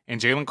 100, and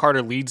Jalen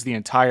Carter leads the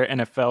entire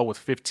NFL with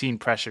 15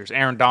 pressures.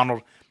 Aaron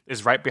Donald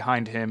is right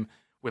behind him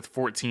with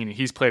 14, and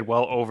he's played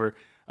well over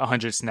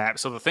 100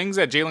 snaps. So the things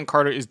that Jalen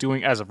Carter is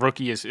doing as a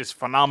rookie is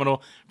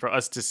phenomenal for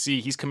us to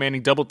see. He's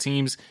commanding double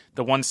teams.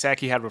 The one sack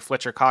he had with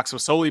Fletcher Cox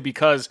was solely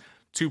because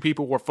 2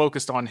 people were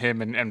focused on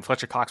him, and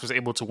Fletcher Cox was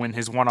able to win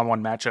his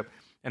one-on-one matchup,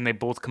 and they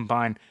both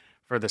combined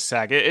for the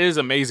sack. It is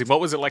amazing. What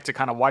was it like to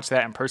kind of watch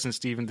that in person,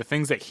 Steven? The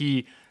things that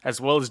he,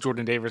 as well as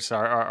Jordan Davis,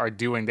 are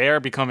doing, they are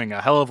becoming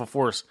a hell of a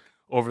force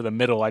over the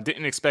middle. I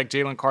didn't expect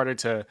Jalen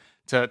Carter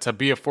to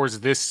be a force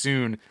this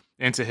soon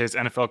into his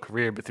NFL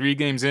career, but 3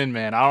 games in,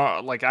 man,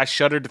 I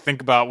shudder to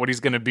think about what he's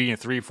going to be in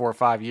 3, 4,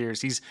 5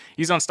 years.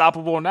 He's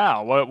unstoppable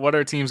now. What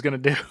are teams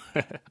going to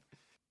do?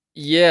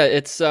 Yeah,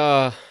 it's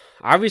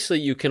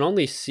obviously you can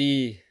only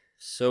see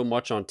so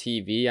much on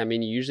TV. I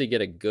mean, you usually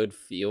get a good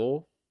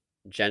feel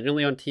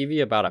generally on TV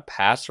about a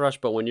pass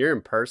rush, but when you're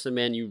in person,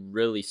 man, you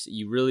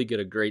really get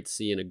a great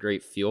see and a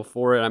great feel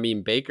for it. I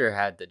mean, Baker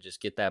had to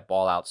just get that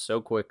ball out so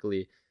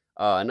quickly.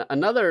 And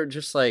another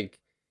just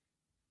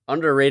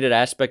underrated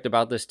aspect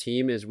about this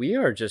team is we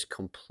are just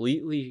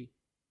completely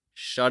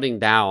shutting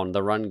down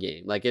the run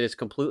game. It is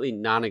completely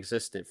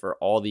non-existent for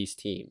all these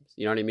teams.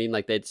 You know what I mean?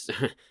 It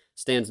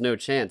stands no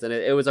chance. And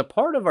it was a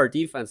part of our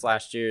defense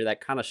last year that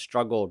kind of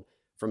struggled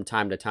from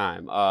time to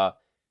time.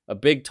 A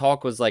big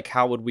talk was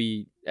how would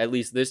we, at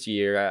least this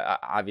year,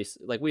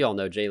 obviously, we all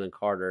know Jalen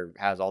Carter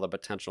has all the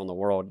potential in the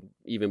world,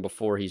 even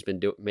before he's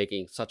been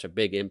making such a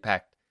big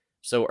impact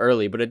so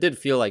early. But it did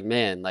feel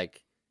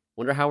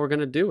wonder how we're going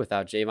to do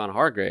without Javon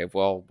Hargrave.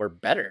 Well, we're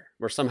better.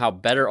 We're somehow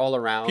better all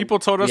around. People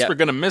told us we're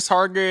going to miss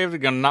Hargrave. They're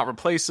going to not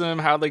replace him.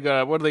 What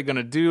are they going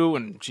to do?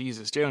 And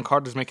Jesus, Jalen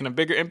Carter's making a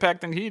bigger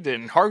impact than he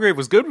did. And Hargrave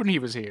was good when he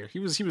was here. He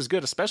was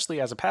good,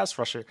 especially as a pass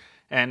rusher.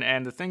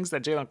 And the things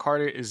that Jalen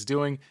Carter is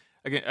doing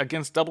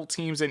against double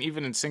teams and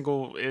even in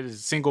single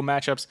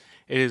matchups,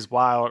 it is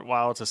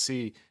wild to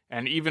see.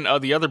 And even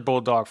the other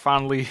Bulldog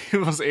finally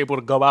was able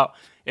to go out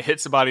and hit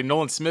somebody.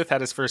 Nolan Smith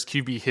had his first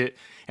QB hit,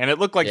 and it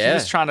looked like he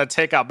was trying to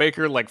take out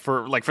Baker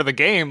for the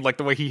game,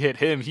 the way he hit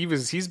him.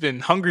 He's been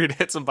hungry to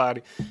hit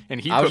somebody,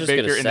 and he put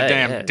Baker in the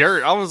damn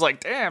dirt. I was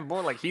like, damn,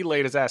 boy, he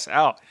laid his ass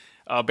out.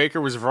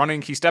 Baker was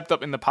running. He stepped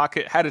up in the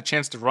pocket, had a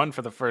chance to run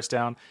for the first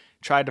down,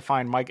 tried to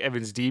find Mike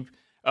Evans deep.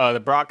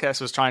 The broadcast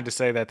was trying to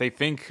say that they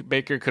think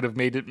Baker could have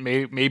made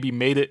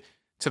it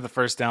to the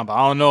first down, but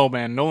I don't know,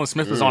 man. Nolan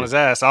Smith was on his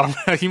ass. I don't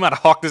know. He might have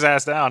hawked his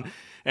ass down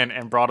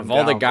and brought him down.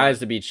 Of all the guys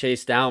to be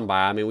chased down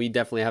by, I mean, we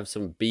definitely have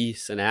some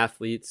beasts and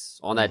athletes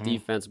on that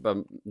defense, but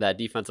that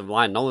defensive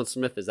line, Nolan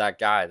Smith is that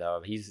guy,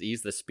 though.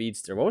 He's the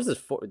speedster. What was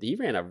his? He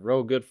ran a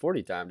real good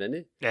 40 time, didn't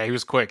he? Yeah, he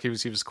was quick. He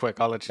was quick.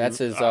 I'll let you. That's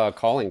his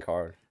calling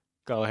card.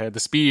 Go ahead. The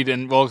speed,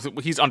 and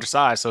he's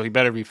undersized, so he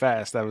better be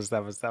fast. That was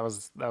the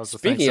thing.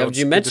 Speaking of,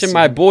 you mentioned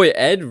my boy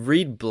Ed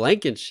Reed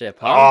Blankenship.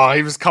 Huh? Oh,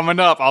 he was coming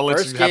up. I'll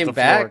let you have the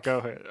floor. Go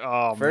ahead.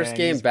 Oh, first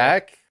game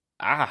back.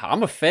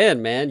 I'm a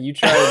fan, man. You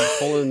tried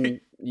pulling.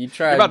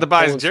 You're about to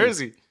buy his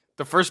jersey.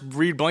 The first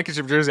Reed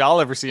Blankenship jersey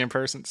I'll ever see in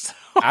person. So.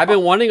 I've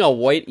been wanting a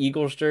white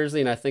Eagles jersey,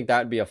 and I think that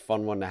would be a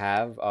fun one to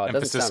have.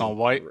 Emphasis on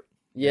white.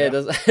 Yeah, it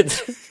does.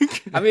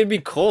 I mean, it'd be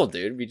cool,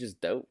 dude. It'd be just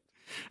dope.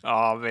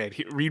 Oh, man.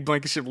 Reed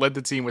Blankenship led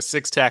the team with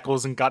 6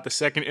 tackles and got the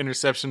second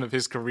interception of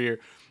his career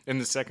in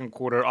the second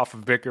quarter off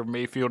of Baker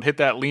Mayfield. Hit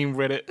that lean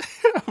with it.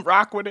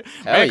 Rock with it.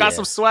 Man, got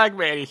some swag,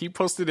 man. He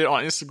posted it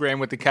on Instagram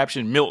with the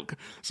caption milk.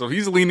 So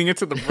he's leaning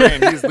into the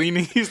brand. He's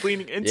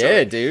leaning into it.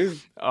 Yeah, dude.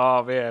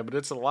 Oh, man. But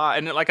it's a lot.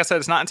 And like I said,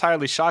 it's not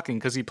entirely shocking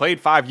because he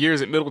played 5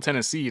 years at Middle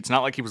Tennessee. It's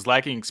not like he was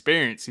lacking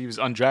experience. He was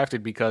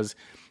undrafted because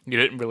he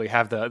didn't really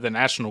have the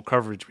national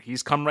coverage.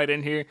 He's come right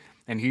in here,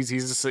 and he's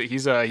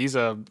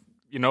a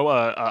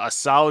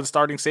solid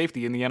starting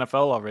safety in the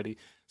NFL already.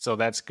 So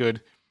that's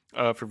good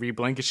for Reed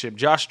Blankenship.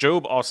 Josh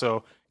Jobe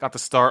also got the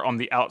start on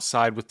the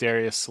outside with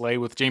Darius Slay,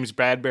 with James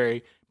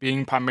Bradbury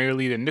being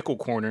primarily the nickel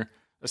corner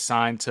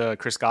assigned to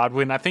Chris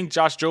Godwin. I think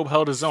Josh Jobe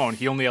held his own.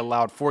 He only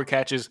allowed 4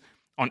 catches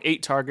on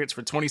 8 targets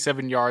for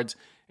 27 yards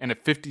and a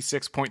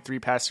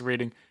 56.3 passer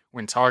rating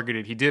when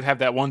targeted. He did have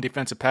that one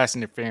defensive pass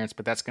interference,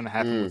 but that's going to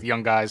happen with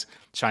young guys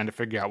trying to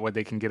figure out what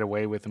they can get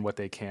away with and what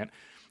they can't.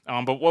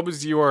 But what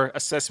was your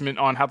assessment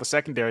on how the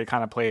secondary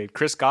kind of played?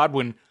 Chris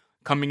Godwin,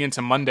 coming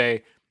into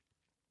Monday,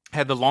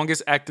 had the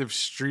longest active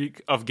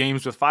streak of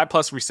games with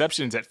 5+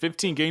 receptions at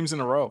 15 games in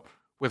a row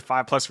with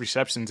 5+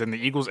 receptions, and the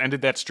Eagles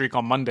ended that streak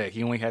on Monday.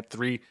 He only had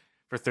 3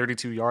 for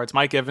 32 yards.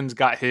 Mike Evans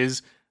got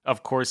his.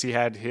 Of course, he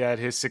had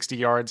his 60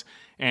 yards,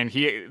 and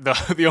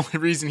the only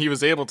reason he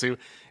was able to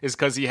is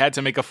because he had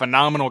to make a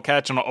phenomenal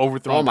catch on an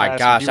overthrown. Oh my pass.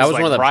 gosh, that was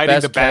like one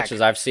of the best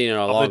catches I've seen in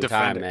a long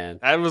time, man.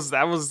 That was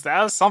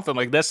something.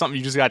 Like, that's something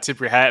you just got to tip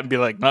your hat and be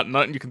like,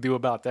 nothing you can do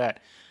about that.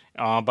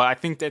 But I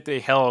think that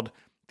they held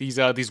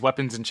these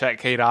weapons in check.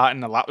 Cade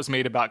Otton, a lot was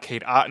made about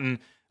Cade Otton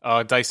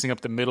dicing up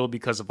the middle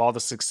because of all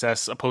the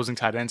success opposing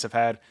tight ends have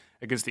had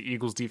against the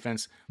Eagles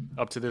defense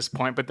up to this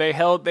point. But they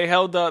held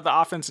the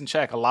offense in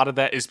check. A lot of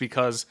that is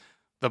because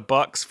the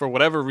Bucs, for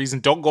whatever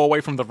reason, don't go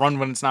away from the run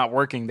when it's not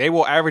working. They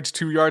will average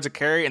 2 yards a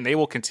carry, and they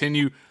will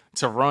continue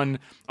to run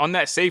on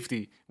that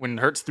safety. When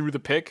Hurts threw the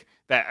pick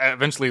that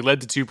eventually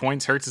led to 2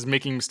 points, Hurts is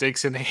making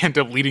mistakes, and they end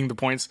up leading the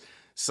points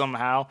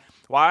somehow.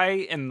 Why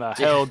in the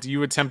hell do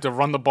you attempt to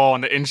run the ball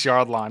on the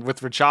inch-yard line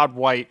with Rachaad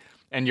White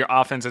and your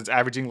offense is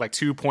averaging like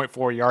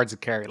 2.4 yards a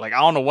carry? Like, I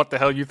don't know what the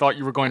hell you thought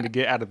you were going to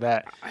get out of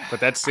that,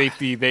 but that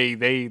safety, they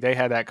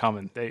had that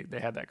coming. They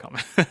had that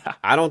coming.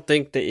 I don't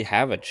think that you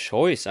have a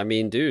choice. I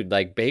mean, dude,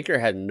 like, Baker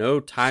had no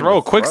time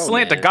to quick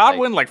slant man. to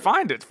Godwin, like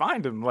find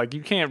him. Like,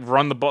 you can't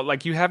run the ball.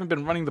 Like, you haven't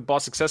been running the ball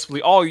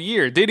successfully all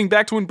year, dating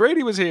back to when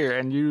Brady was here,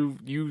 and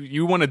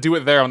you want to do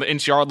it there on the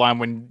inch-yard line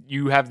when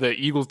you have the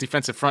Eagles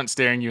defensive front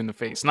staring you in the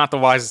face. Not the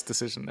wisest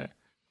decision there.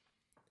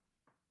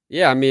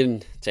 Yeah, I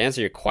mean, to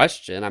answer your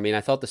question, I mean, I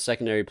thought the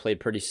secondary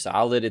played pretty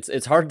solid.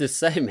 It's hard to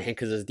say, man,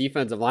 because his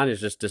defensive line is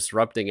just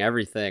disrupting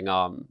everything.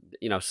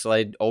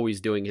 Slade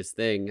always doing his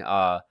thing.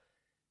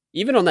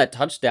 Even on that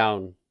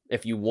touchdown,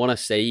 if you want to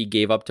say he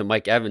gave up to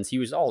Mike Evans, he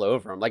was all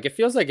over him. Like, it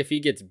feels like if he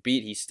gets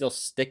beat, he's still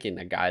sticking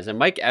to guys. And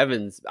Mike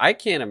Evans, I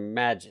can't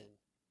imagine.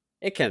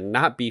 It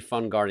cannot be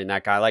fun guarding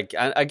that guy. Like,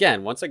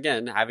 once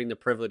again, having the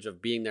privilege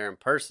of being there in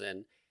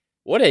person,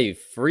 what a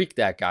freak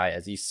that guy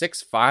is. He's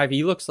 6'5".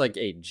 He looks like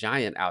a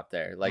giant out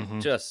there. Like,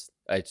 his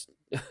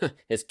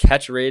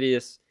catch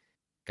radius.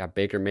 Got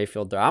Baker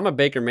Mayfield there. I'm a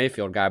Baker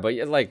Mayfield guy, but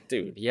like,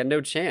 dude, he had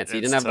no chance.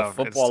 He didn't have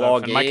the football all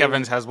game. Mike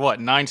Evans has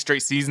 9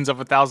 straight seasons of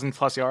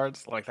 1,000+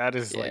 yards. Like, that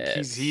is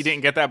he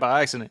didn't get that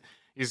by accident.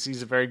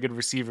 He's a very good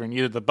receiver, and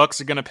either the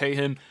Bucs are going to pay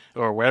him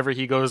or wherever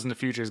he goes in the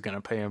future is going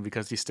to pay him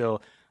because he's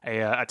still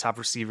a top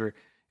receiver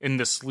in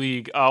this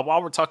league.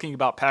 While we're talking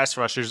about pass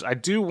rushers, I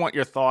do want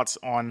your thoughts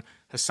on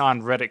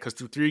Hassan Reddick, because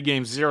through 3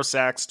 games, 0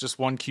 sacks, just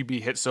 1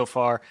 QB hit so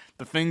far.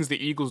 The things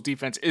the Eagles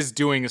defense is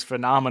doing is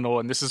phenomenal,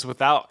 and this is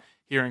without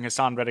hearing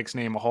Hassan Reddick's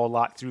name a whole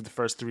lot through the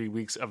first 3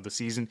 weeks of the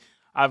season.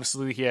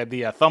 Obviously, he had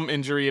the thumb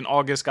injury in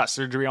August, got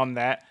surgery on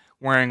that,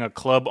 wearing a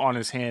club on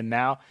his hand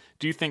now.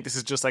 Do you think this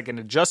is just like an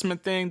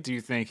adjustment thing? Do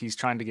you think he's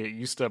trying to get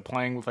used to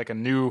playing with like a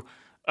new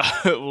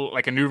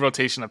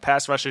rotation of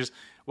pass rushers?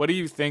 What do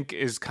you think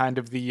is kind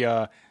of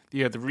the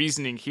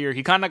reasoning here?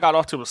 He kind of got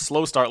off to a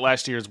slow start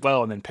last year as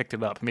well and then picked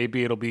it up.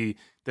 Maybe it'll be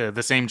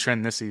the same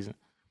trend this season.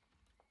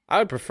 I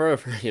would prefer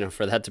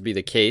for that to be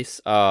the case.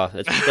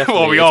 It's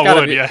well, we all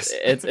would, yes.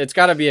 It's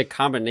got to be a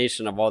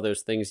combination of all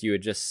those things you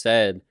had just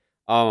said.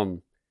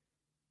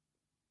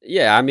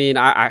 Yeah, I mean,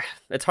 I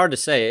it's hard to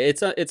say.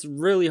 It's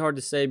really hard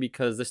to say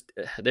because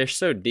they're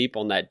so deep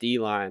on that D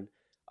line.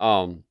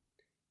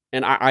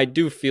 And I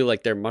do feel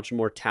like they're much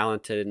more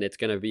talented, and it's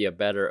going to be a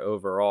better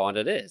overall. And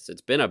it is.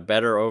 It's been a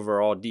better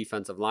overall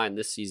defensive line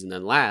this season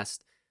than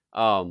last.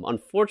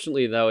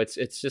 Unfortunately, though,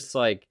 it's just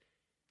like,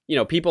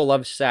 people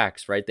love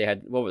sacks, right? They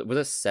had, what was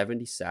it,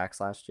 70 sacks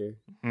last year?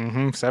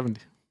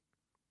 70.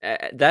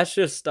 That's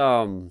just,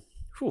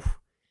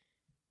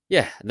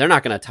 yeah, they're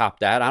not going to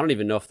top that. I don't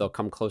even know if they'll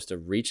come close to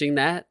reaching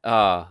that.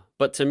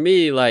 But to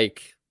me,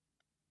 like,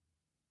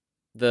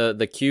 the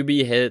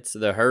QB hits,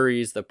 the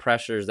hurries, the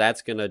pressures,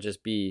 that's going to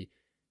just be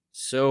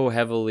such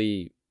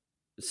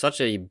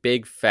a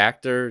big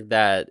factor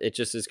that it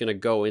just is going to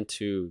go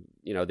into,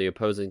 the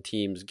opposing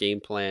team's game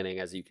planning,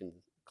 as you can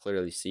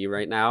clearly see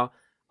right now.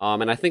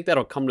 And I think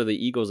that'll come to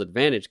the Eagles'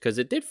 advantage because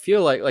it did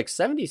feel like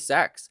 70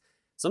 sacks.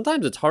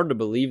 Sometimes it's hard to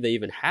believe they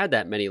even had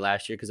that many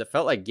last year because it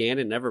felt like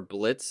Gannon never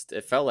blitzed.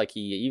 It felt like he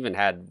even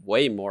had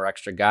way more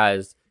extra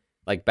guys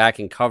like back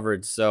in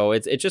coverage. So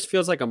it just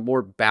feels like a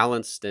more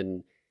balanced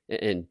and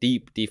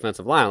deep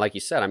defensive line. Like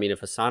you said, I mean, if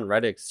Hassan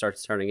Reddick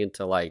starts turning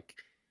into like,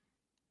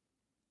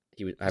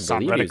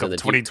 Hassan Reddick of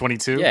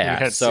 2022, yeah,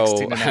 he had so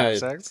 16.5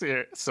 sacks.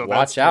 Yeah, so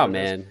watch out,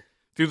 man.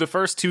 Through the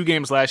first 2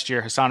 games last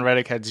year, Hassan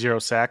Reddick had 0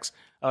 sacks.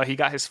 He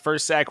got his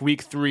first sack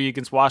week 3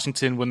 against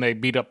Washington when they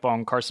beat up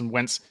on Carson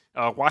Wentz.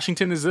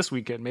 Washington is this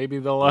weekend. Maybe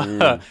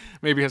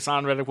maybe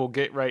Hassan Reddick will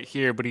get right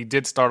here, but he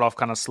did start off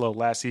kind of slow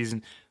last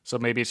season, so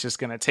maybe it's just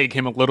going to take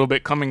him a little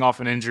bit coming off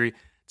an injury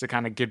to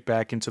kind of get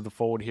back into the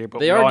fold here. But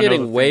they are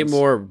getting way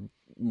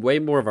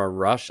more of a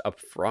rush up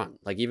front.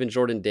 Like even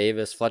Jordan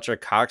Davis, Fletcher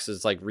Cox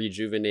is like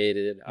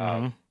rejuvenated.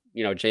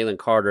 Jalen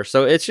Carter.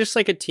 So it's just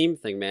like a team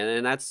thing,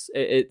 man. And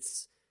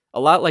it's a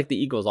lot like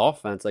the Eagles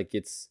offense. Like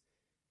it's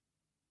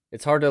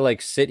hard to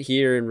like sit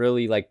here and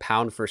really like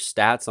pound for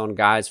stats on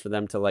guys for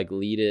them to like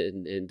lead it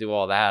and do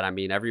all that. I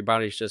mean,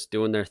 everybody's just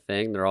doing their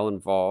thing. They're all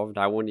involved.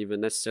 I wouldn't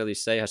even necessarily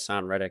say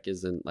Hassan Reddick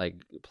isn't like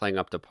playing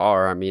up to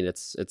par. I mean,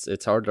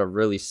 it's hard to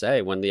really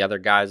say when the other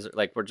guys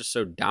like we're just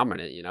so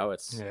dominant,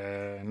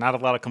 not a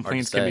lot of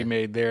complaints can be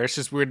made there. It's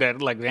just weird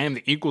that like, damn,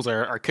 the Eagles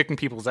are kicking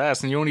people's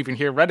ass and you don't even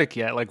hear Reddick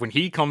yet. Like when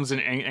he comes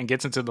in and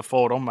gets into the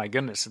fold, oh my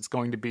goodness, it's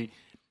going to be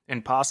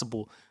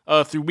impossible.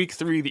 Through week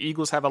 3, the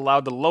Eagles have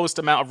allowed the lowest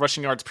amount of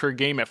rushing yards per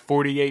game at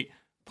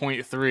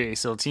 48.3.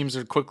 So teams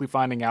are quickly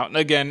finding out. And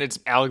again, it's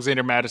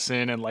Alexander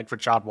Madison and like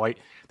Rashad White.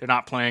 They're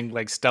not playing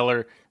like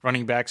stellar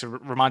running backs.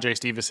 Ramondre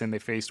Stevenson they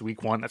faced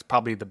week 1. That's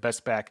probably the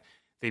best back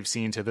they've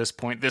seen to this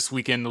point. This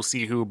weekend, they'll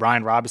see who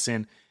Brian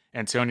Robinson,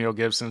 Antonio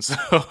Gibson.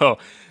 So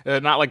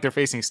not like they're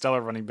facing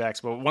stellar running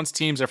backs. But once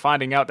teams are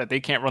finding out that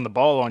they can't run the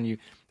ball on you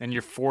and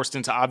you're forced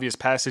into obvious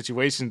pass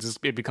situations,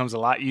 it becomes a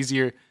lot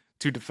easier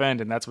to defend,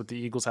 and that's what the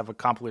Eagles have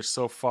accomplished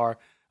so far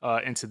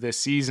into this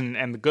season.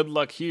 And the good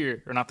luck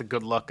here, or not the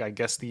good luck, I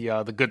guess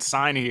the good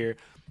sign here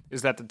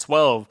is that the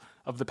 12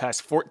 of the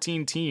past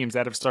 14 teams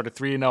that have started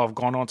 3-0 have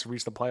gone on to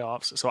reach the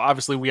playoffs. So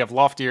obviously we have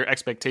loftier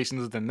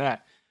expectations than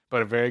that,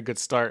 but a very good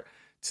start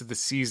to the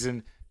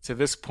season to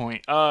this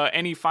point.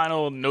 Any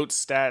final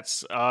notes,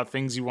 stats,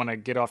 things you want to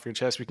get off your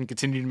chest? We can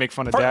continue to make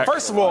fun of Dak.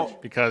 First of all,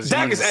 because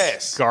Dak is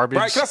ass. Garbage.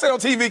 Right? Can I say on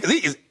TV? Because he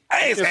is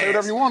ass. You can say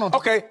whatever you want on.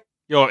 Okay.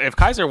 Yo, if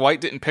Kaiser White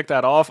didn't pick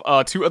that off,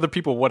 2 other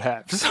people would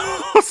have.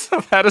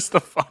 So that is the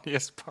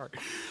funniest part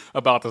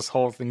about this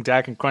whole thing.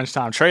 Dak in crunch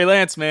time. Trey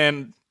Lance,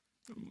 man,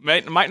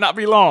 might not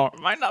be long.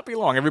 Might not be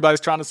long. Everybody's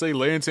trying to say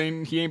Lance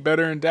ain't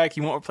better than Dak.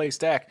 He won't replace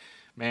Dak.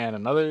 Man,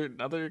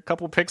 another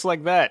couple picks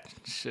like that.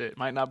 Shit,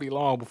 might not be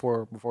long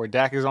before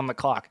Dak is on the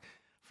clock.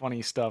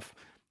 Funny stuff.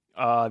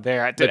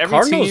 There. The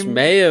Cardinals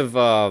may have.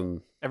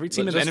 Every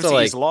team in the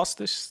NFC has lost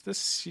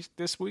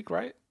this week,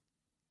 right?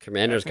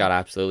 Commanders got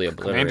absolutely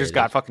obliterated. Commanders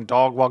got fucking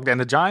dog walked, and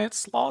the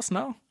Giants lost.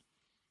 No,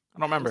 I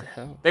don't remember.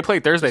 They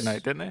played Thursday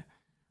night, didn't they?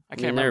 I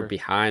can't remember. They're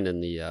behind in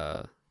the.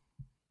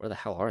 Where the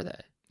hell are they?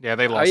 Yeah,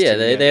 they lost.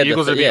 The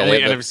Eagles are the only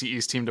NFC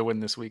East team to win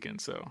this weekend.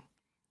 So,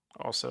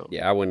 also.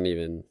 Yeah, I wouldn't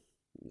even.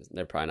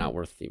 They're probably not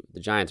worth. The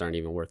Giants aren't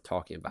even worth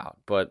talking about.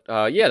 But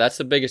yeah, that's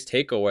the biggest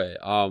takeaway.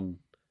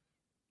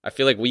 I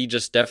feel like we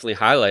just definitely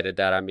highlighted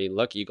that. I mean,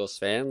 look, Eagles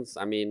fans.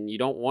 I mean, you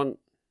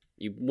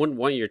wouldn't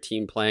want your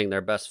team playing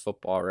their best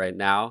football right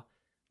now.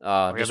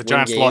 The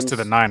Giants lost to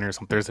the Niners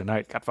on Thursday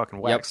night. Got fucking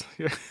waxed.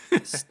 Yep.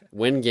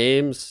 Win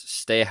games,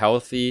 stay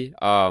healthy.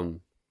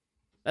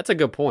 That's a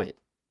good point.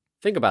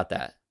 Think about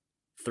that.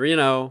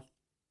 3-0.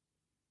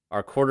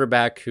 Our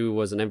quarterback, who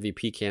was an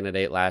MVP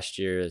candidate last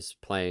year, is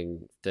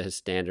playing to his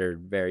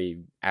standard, very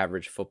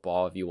average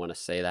football, if you want to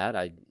say that.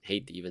 I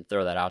hate to even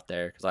throw that out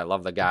there because I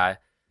love the guy.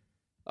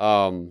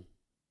 And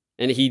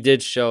he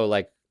did show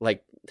like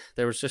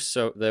there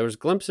was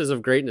glimpses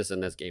of greatness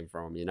in this game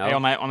from him, Hey,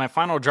 on that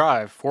final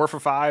drive, 4 for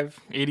 5,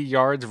 80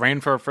 yards,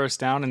 ran for a first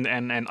down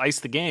and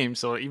iced the game.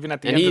 So even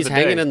at the end of the day, and he's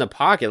hanging in the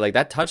pocket. Like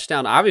that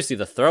touchdown, obviously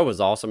the throw was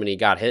awesome and he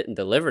got hit and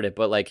delivered it,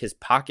 but like his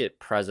pocket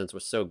presence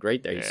was so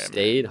great there. He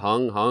stayed,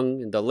 hung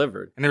and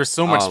delivered. And there was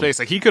so much space.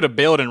 Like he could have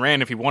bailed and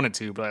ran if he wanted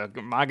to, but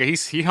my God,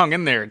 he hung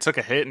in there and took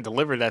a hit and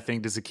delivered that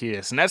thing to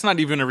Zacchaeus. And that's not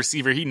even a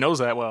receiver. He knows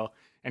that well.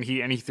 And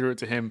he threw it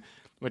to him,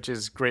 which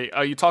is great.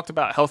 You talked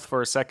about health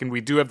for a second.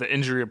 We do have the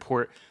injury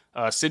report.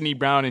 Sidney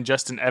Brown and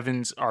Justin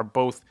Evans are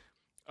both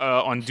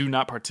on do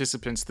not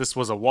participants. This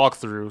was a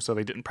walkthrough, so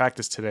they didn't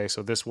practice today.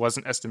 So this was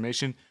an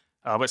estimation.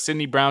 But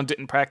Sidney Brown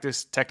didn't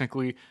practice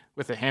technically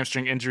with a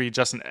hamstring injury.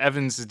 Justin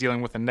Evans is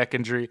dealing with a neck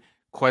injury.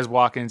 Quez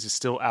Watkins is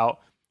still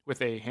out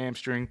with a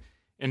hamstring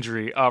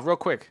injury. Real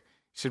quick,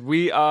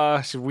 we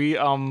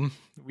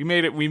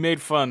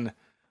made fun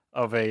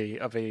of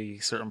a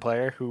certain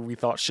player who we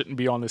thought shouldn't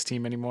be on this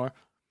team anymore.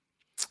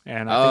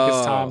 And I think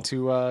it's time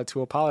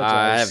to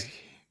apologize.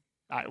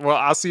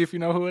 I'll see if you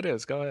know who it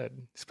is. Go ahead.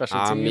 Special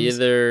teams.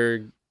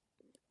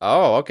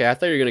 Oh, okay. I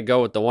thought you were gonna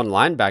go with the one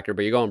linebacker,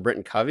 but you're going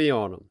Britton Covey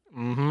on him.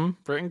 Mm-hmm.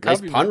 Britton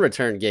Covey. Nice punt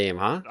return game,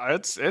 huh?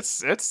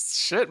 It's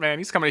shit, man.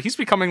 He's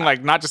becoming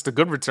like not just a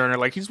good returner,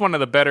 like he's one of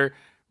the better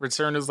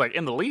returners like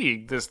in the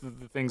league.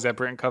 The things that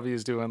Britton Covey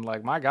is doing,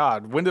 like my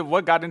God,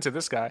 what got into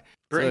this guy?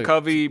 Britton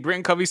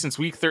Covey since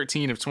week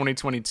 13 of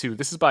 2022.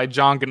 This is by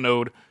John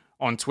Ganode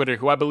on Twitter,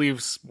 who I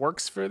believe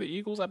works for the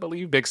Eagles. I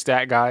believe big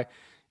stat guy.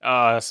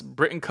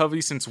 Britton Covey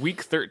since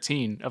week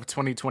 13 of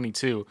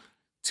 2022,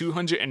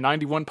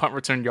 291 punt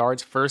return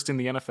yards, first in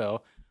the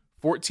NFL,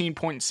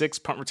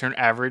 14.6 punt return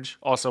average,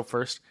 also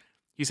first.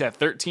 He's had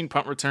 13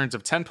 punt returns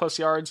of 10 plus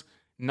yards,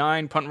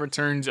 9 punt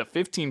returns of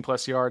 15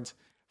 plus yards,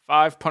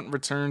 5 punt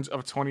returns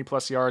of 20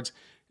 plus yards,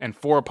 and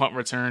 4 punt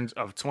returns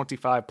of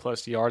 25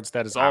 plus yards.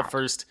 That is all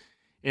first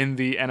in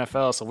the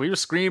NFL. So we were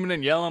screaming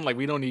and yelling like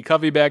we don't need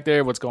Covey back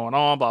there. What's going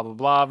on? Blah, blah,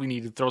 blah. We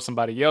need to throw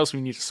somebody else. We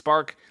need a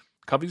spark.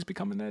 Covey's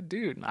becoming that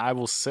dude. And I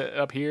will sit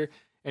up here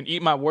and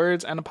eat my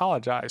words and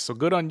apologize. So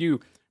good on you,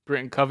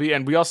 Britton Covey.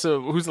 And we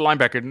also, who's the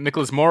linebacker?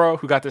 Nicholas Morrow,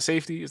 who got the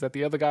safety. Is that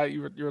the other guy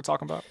you were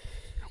talking about?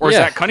 Or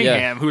Zach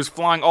Cunningham, who's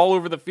flying all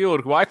over the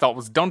field, who I thought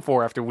was done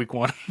for after week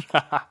 1.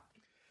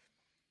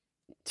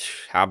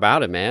 How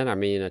about it, man? I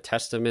mean, a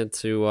testament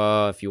to,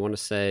 if you want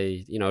to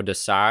say,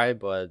 Desai,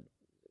 but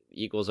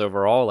Eagles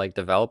overall, like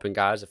developing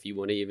guys, if you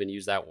want to even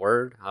use that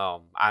word.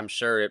 I'm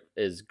sure it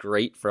is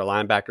great for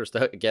linebackers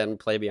to, again,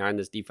 play behind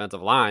this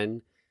defensive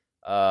line.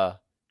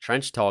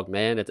 Trench talk,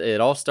 man.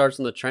 It all starts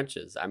in the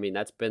trenches. I mean,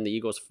 that's been the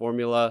Eagles'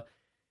 formula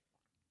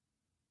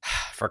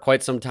for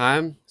quite some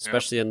time,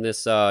 especially in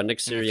this Nick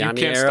Sirianni era. If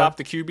you can't stop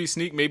the QB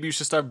sneak, maybe you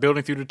should start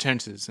building through the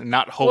trenches and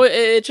not hope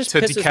it just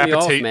to pisses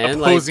decapitate me off,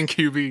 man. opposing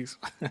QBs.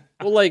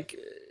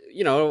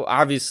 Well,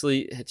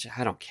 obviously,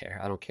 I don't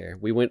care.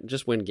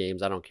 Just win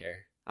games. I don't care.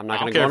 I'm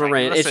not going to go on a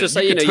rant. It's just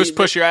like, you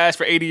push your ass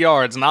for 80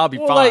 yards and I'll be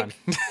fine.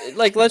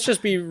 Let's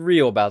just be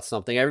real about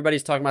something.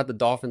 Everybody's talking about the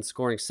Dolphins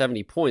scoring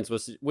 70 points,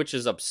 which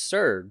is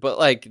absurd.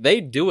 But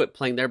they do it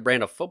playing their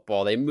brand of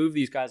football. They move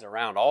these guys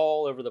around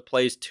all over the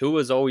place.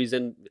 Tua's always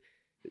in,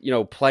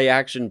 play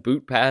action,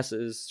 boot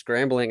passes,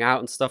 scrambling out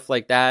and stuff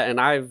like that. And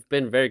I've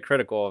been very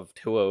critical of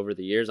Tua over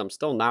the years. I'm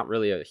still not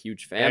really a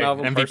huge fan of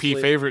him. MVP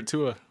personally. favorite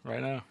Tua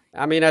right now.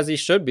 I mean, as he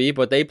should be,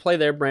 but they play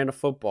their brand of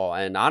football.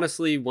 And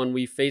honestly, when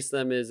we face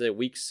them, is it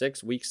week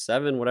 6, week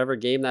 7, whatever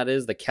game that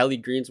is, the Kelly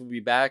Greens will be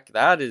back.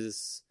 Tell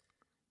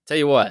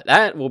you what,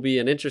 that will be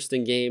an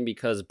interesting game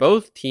because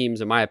both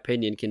teams, in my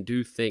opinion, can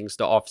do things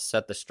to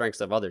offset the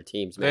strengths of other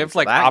teams. Man. They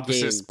have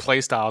opposite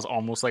play styles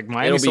almost. Like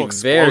Miami's it'll be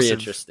so very explosive.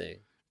 interesting.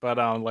 But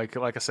like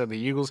I said, the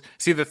Eagles.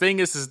 See, the thing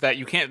is that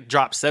you can't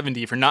drop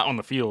 70 if you're not on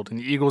the field, and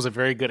the Eagles are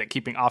very good at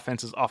keeping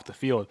offenses off the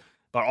field.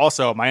 But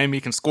also, Miami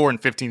can score in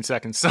 15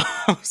 seconds,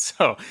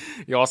 so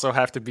you also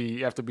have to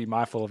be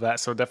mindful of that.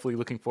 So definitely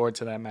looking forward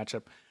to that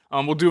matchup.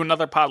 We'll do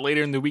another pod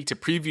later in the week to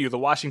preview the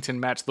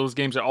Washington match. Those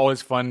games are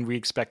always fun. We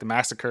expect a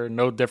massacre,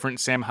 no different.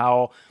 Sam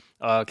Howell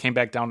came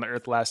back down to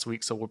earth last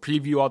week, so we'll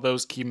preview all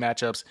those key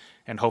matchups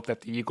and hope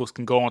that the Eagles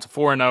can go on to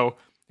 4-0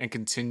 and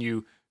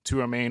continue to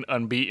remain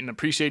unbeaten.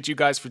 Appreciate you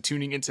guys for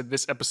tuning into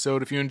this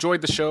episode. If you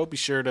enjoyed the show, be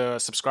sure to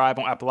subscribe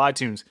on Apple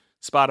iTunes,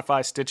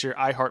 Spotify, Stitcher,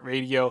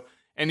 iHeartRadio,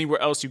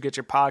 anywhere else you get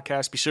your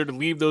podcast. Be sure to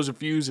leave those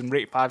reviews and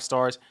rate 5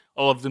 stars.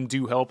 All of them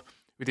do help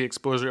with the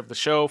exposure of the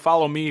show.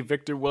 Follow me,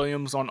 Victor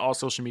Williams, on all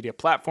social media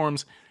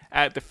platforms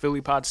at the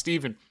Philly Pod.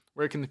 Steven,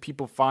 where can the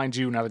people find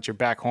you now that you're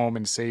back home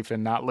and safe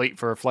and not late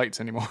for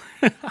flights anymore?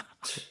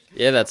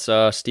 Yeah, that's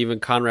Stephen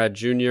Conrad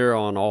Jr.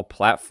 on all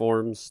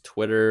platforms,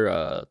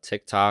 Twitter,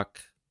 TikTok,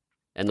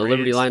 and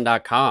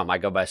thelibertyline.com. I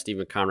go by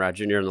Stephen Conrad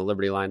Jr. and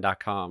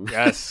thelibertyline.com.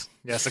 Yes,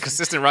 a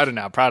consistent writer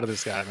now. Proud of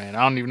this guy, man.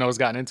 I don't even know what's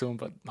gotten into him,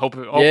 but hope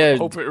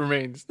it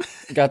remains.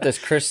 Got this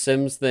Chris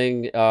Sims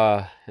thing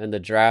in the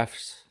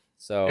drafts.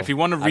 So if you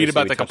want to read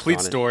about the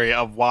complete story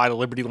of why the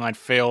Liberty Line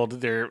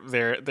failed their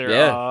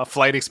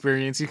flight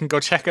experience, you can go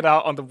check it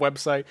out on the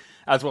website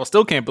as well.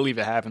 Still can't believe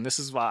it happened. This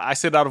is why I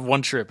sit out of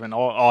one trip and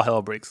all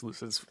hell breaks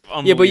loose. It's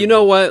yeah, but you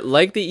know what?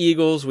 Like the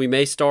Eagles, we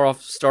may start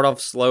off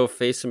slow,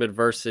 face some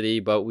adversity,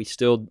 but we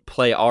still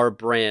play our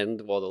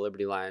brand. Well, the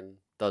Liberty Line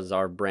does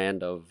our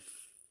brand of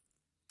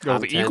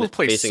the Eagles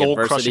play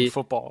soul-crushing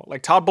football.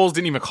 Like Todd Bowles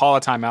didn't even call a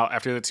timeout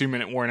after the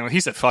 2-minute warning. He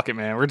said, "Fuck it,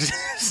 man. We're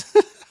just."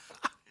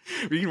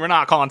 We're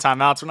not calling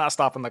timeouts. We're not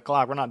stopping the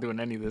clock. We're not doing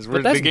any of this.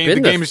 But that's been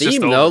the game is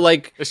just though.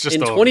 Like it's just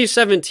in over.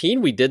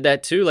 2017, we did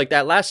that too. Like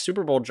that last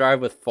Super Bowl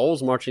drive with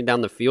Foles marching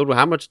down the field.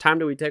 How much time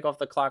do we take off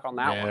the clock on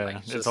that one?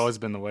 Like, it's always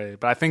been the way.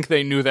 But I think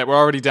they knew that we're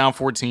already down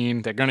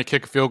 14. They're going to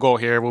kick a field goal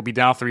here. We'll be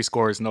down 3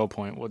 scores. No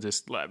point. We'll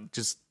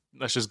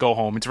let's just go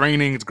home. It's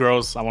raining. It's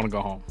gross. I want to go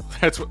home.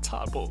 That's what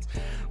Todd Bowles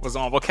was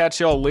on. We'll catch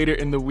y'all later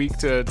in the week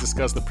to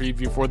discuss the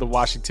preview for the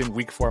Washington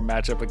Week 4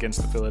 matchup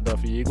against the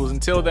Philadelphia Eagles.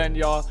 Until then,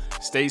 y'all,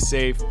 stay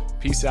safe.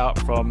 Peace out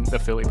from the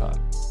Philly Pod.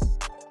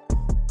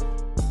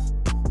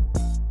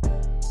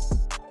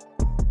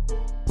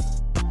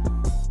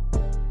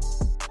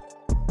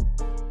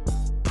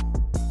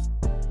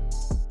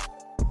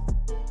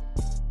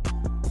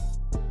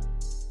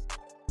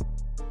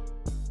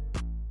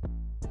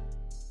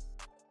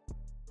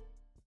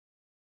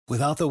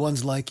 Without the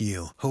ones like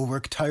you, who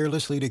work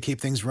tirelessly to keep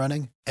things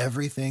running,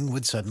 everything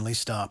would suddenly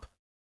stop.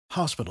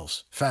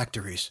 Hospitals,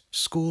 factories,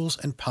 schools,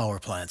 and power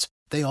plants,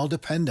 they all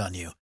depend on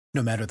you.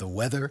 No matter the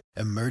weather,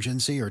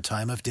 emergency, or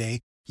time of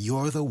day,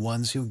 you're the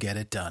ones who get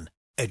it done.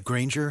 At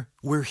Grainger,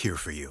 we're here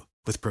for you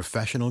with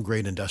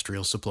professional-grade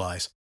industrial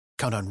supplies.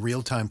 Count on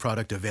real-time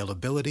product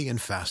availability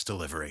and fast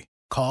delivery.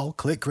 Call,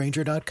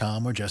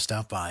 clickgrainger.com, or just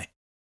stop by.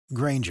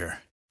 Grainger,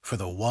 for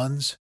the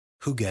ones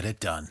who get it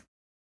done.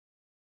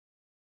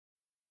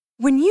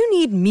 When you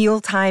need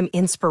mealtime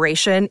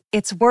inspiration,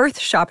 it's worth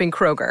shopping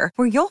Kroger,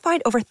 where you'll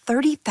find over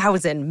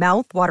 30,000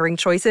 mouth-watering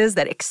choices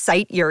that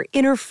excite your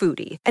inner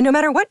foodie. And no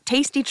matter what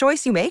tasty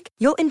choice you make,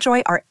 you'll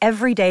enjoy our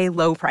everyday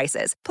low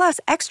prices, plus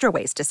extra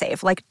ways to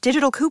save, like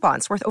digital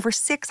coupons worth over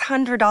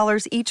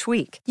 $600 each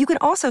week. You can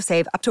also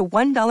save up to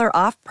 $1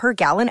 off per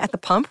gallon at the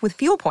pump with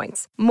fuel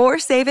points. More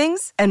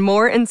savings and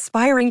more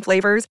inspiring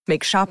flavors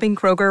make shopping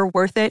Kroger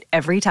worth it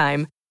every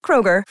time.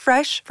 Kroger,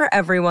 fresh for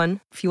everyone.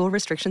 Fuel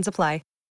restrictions apply.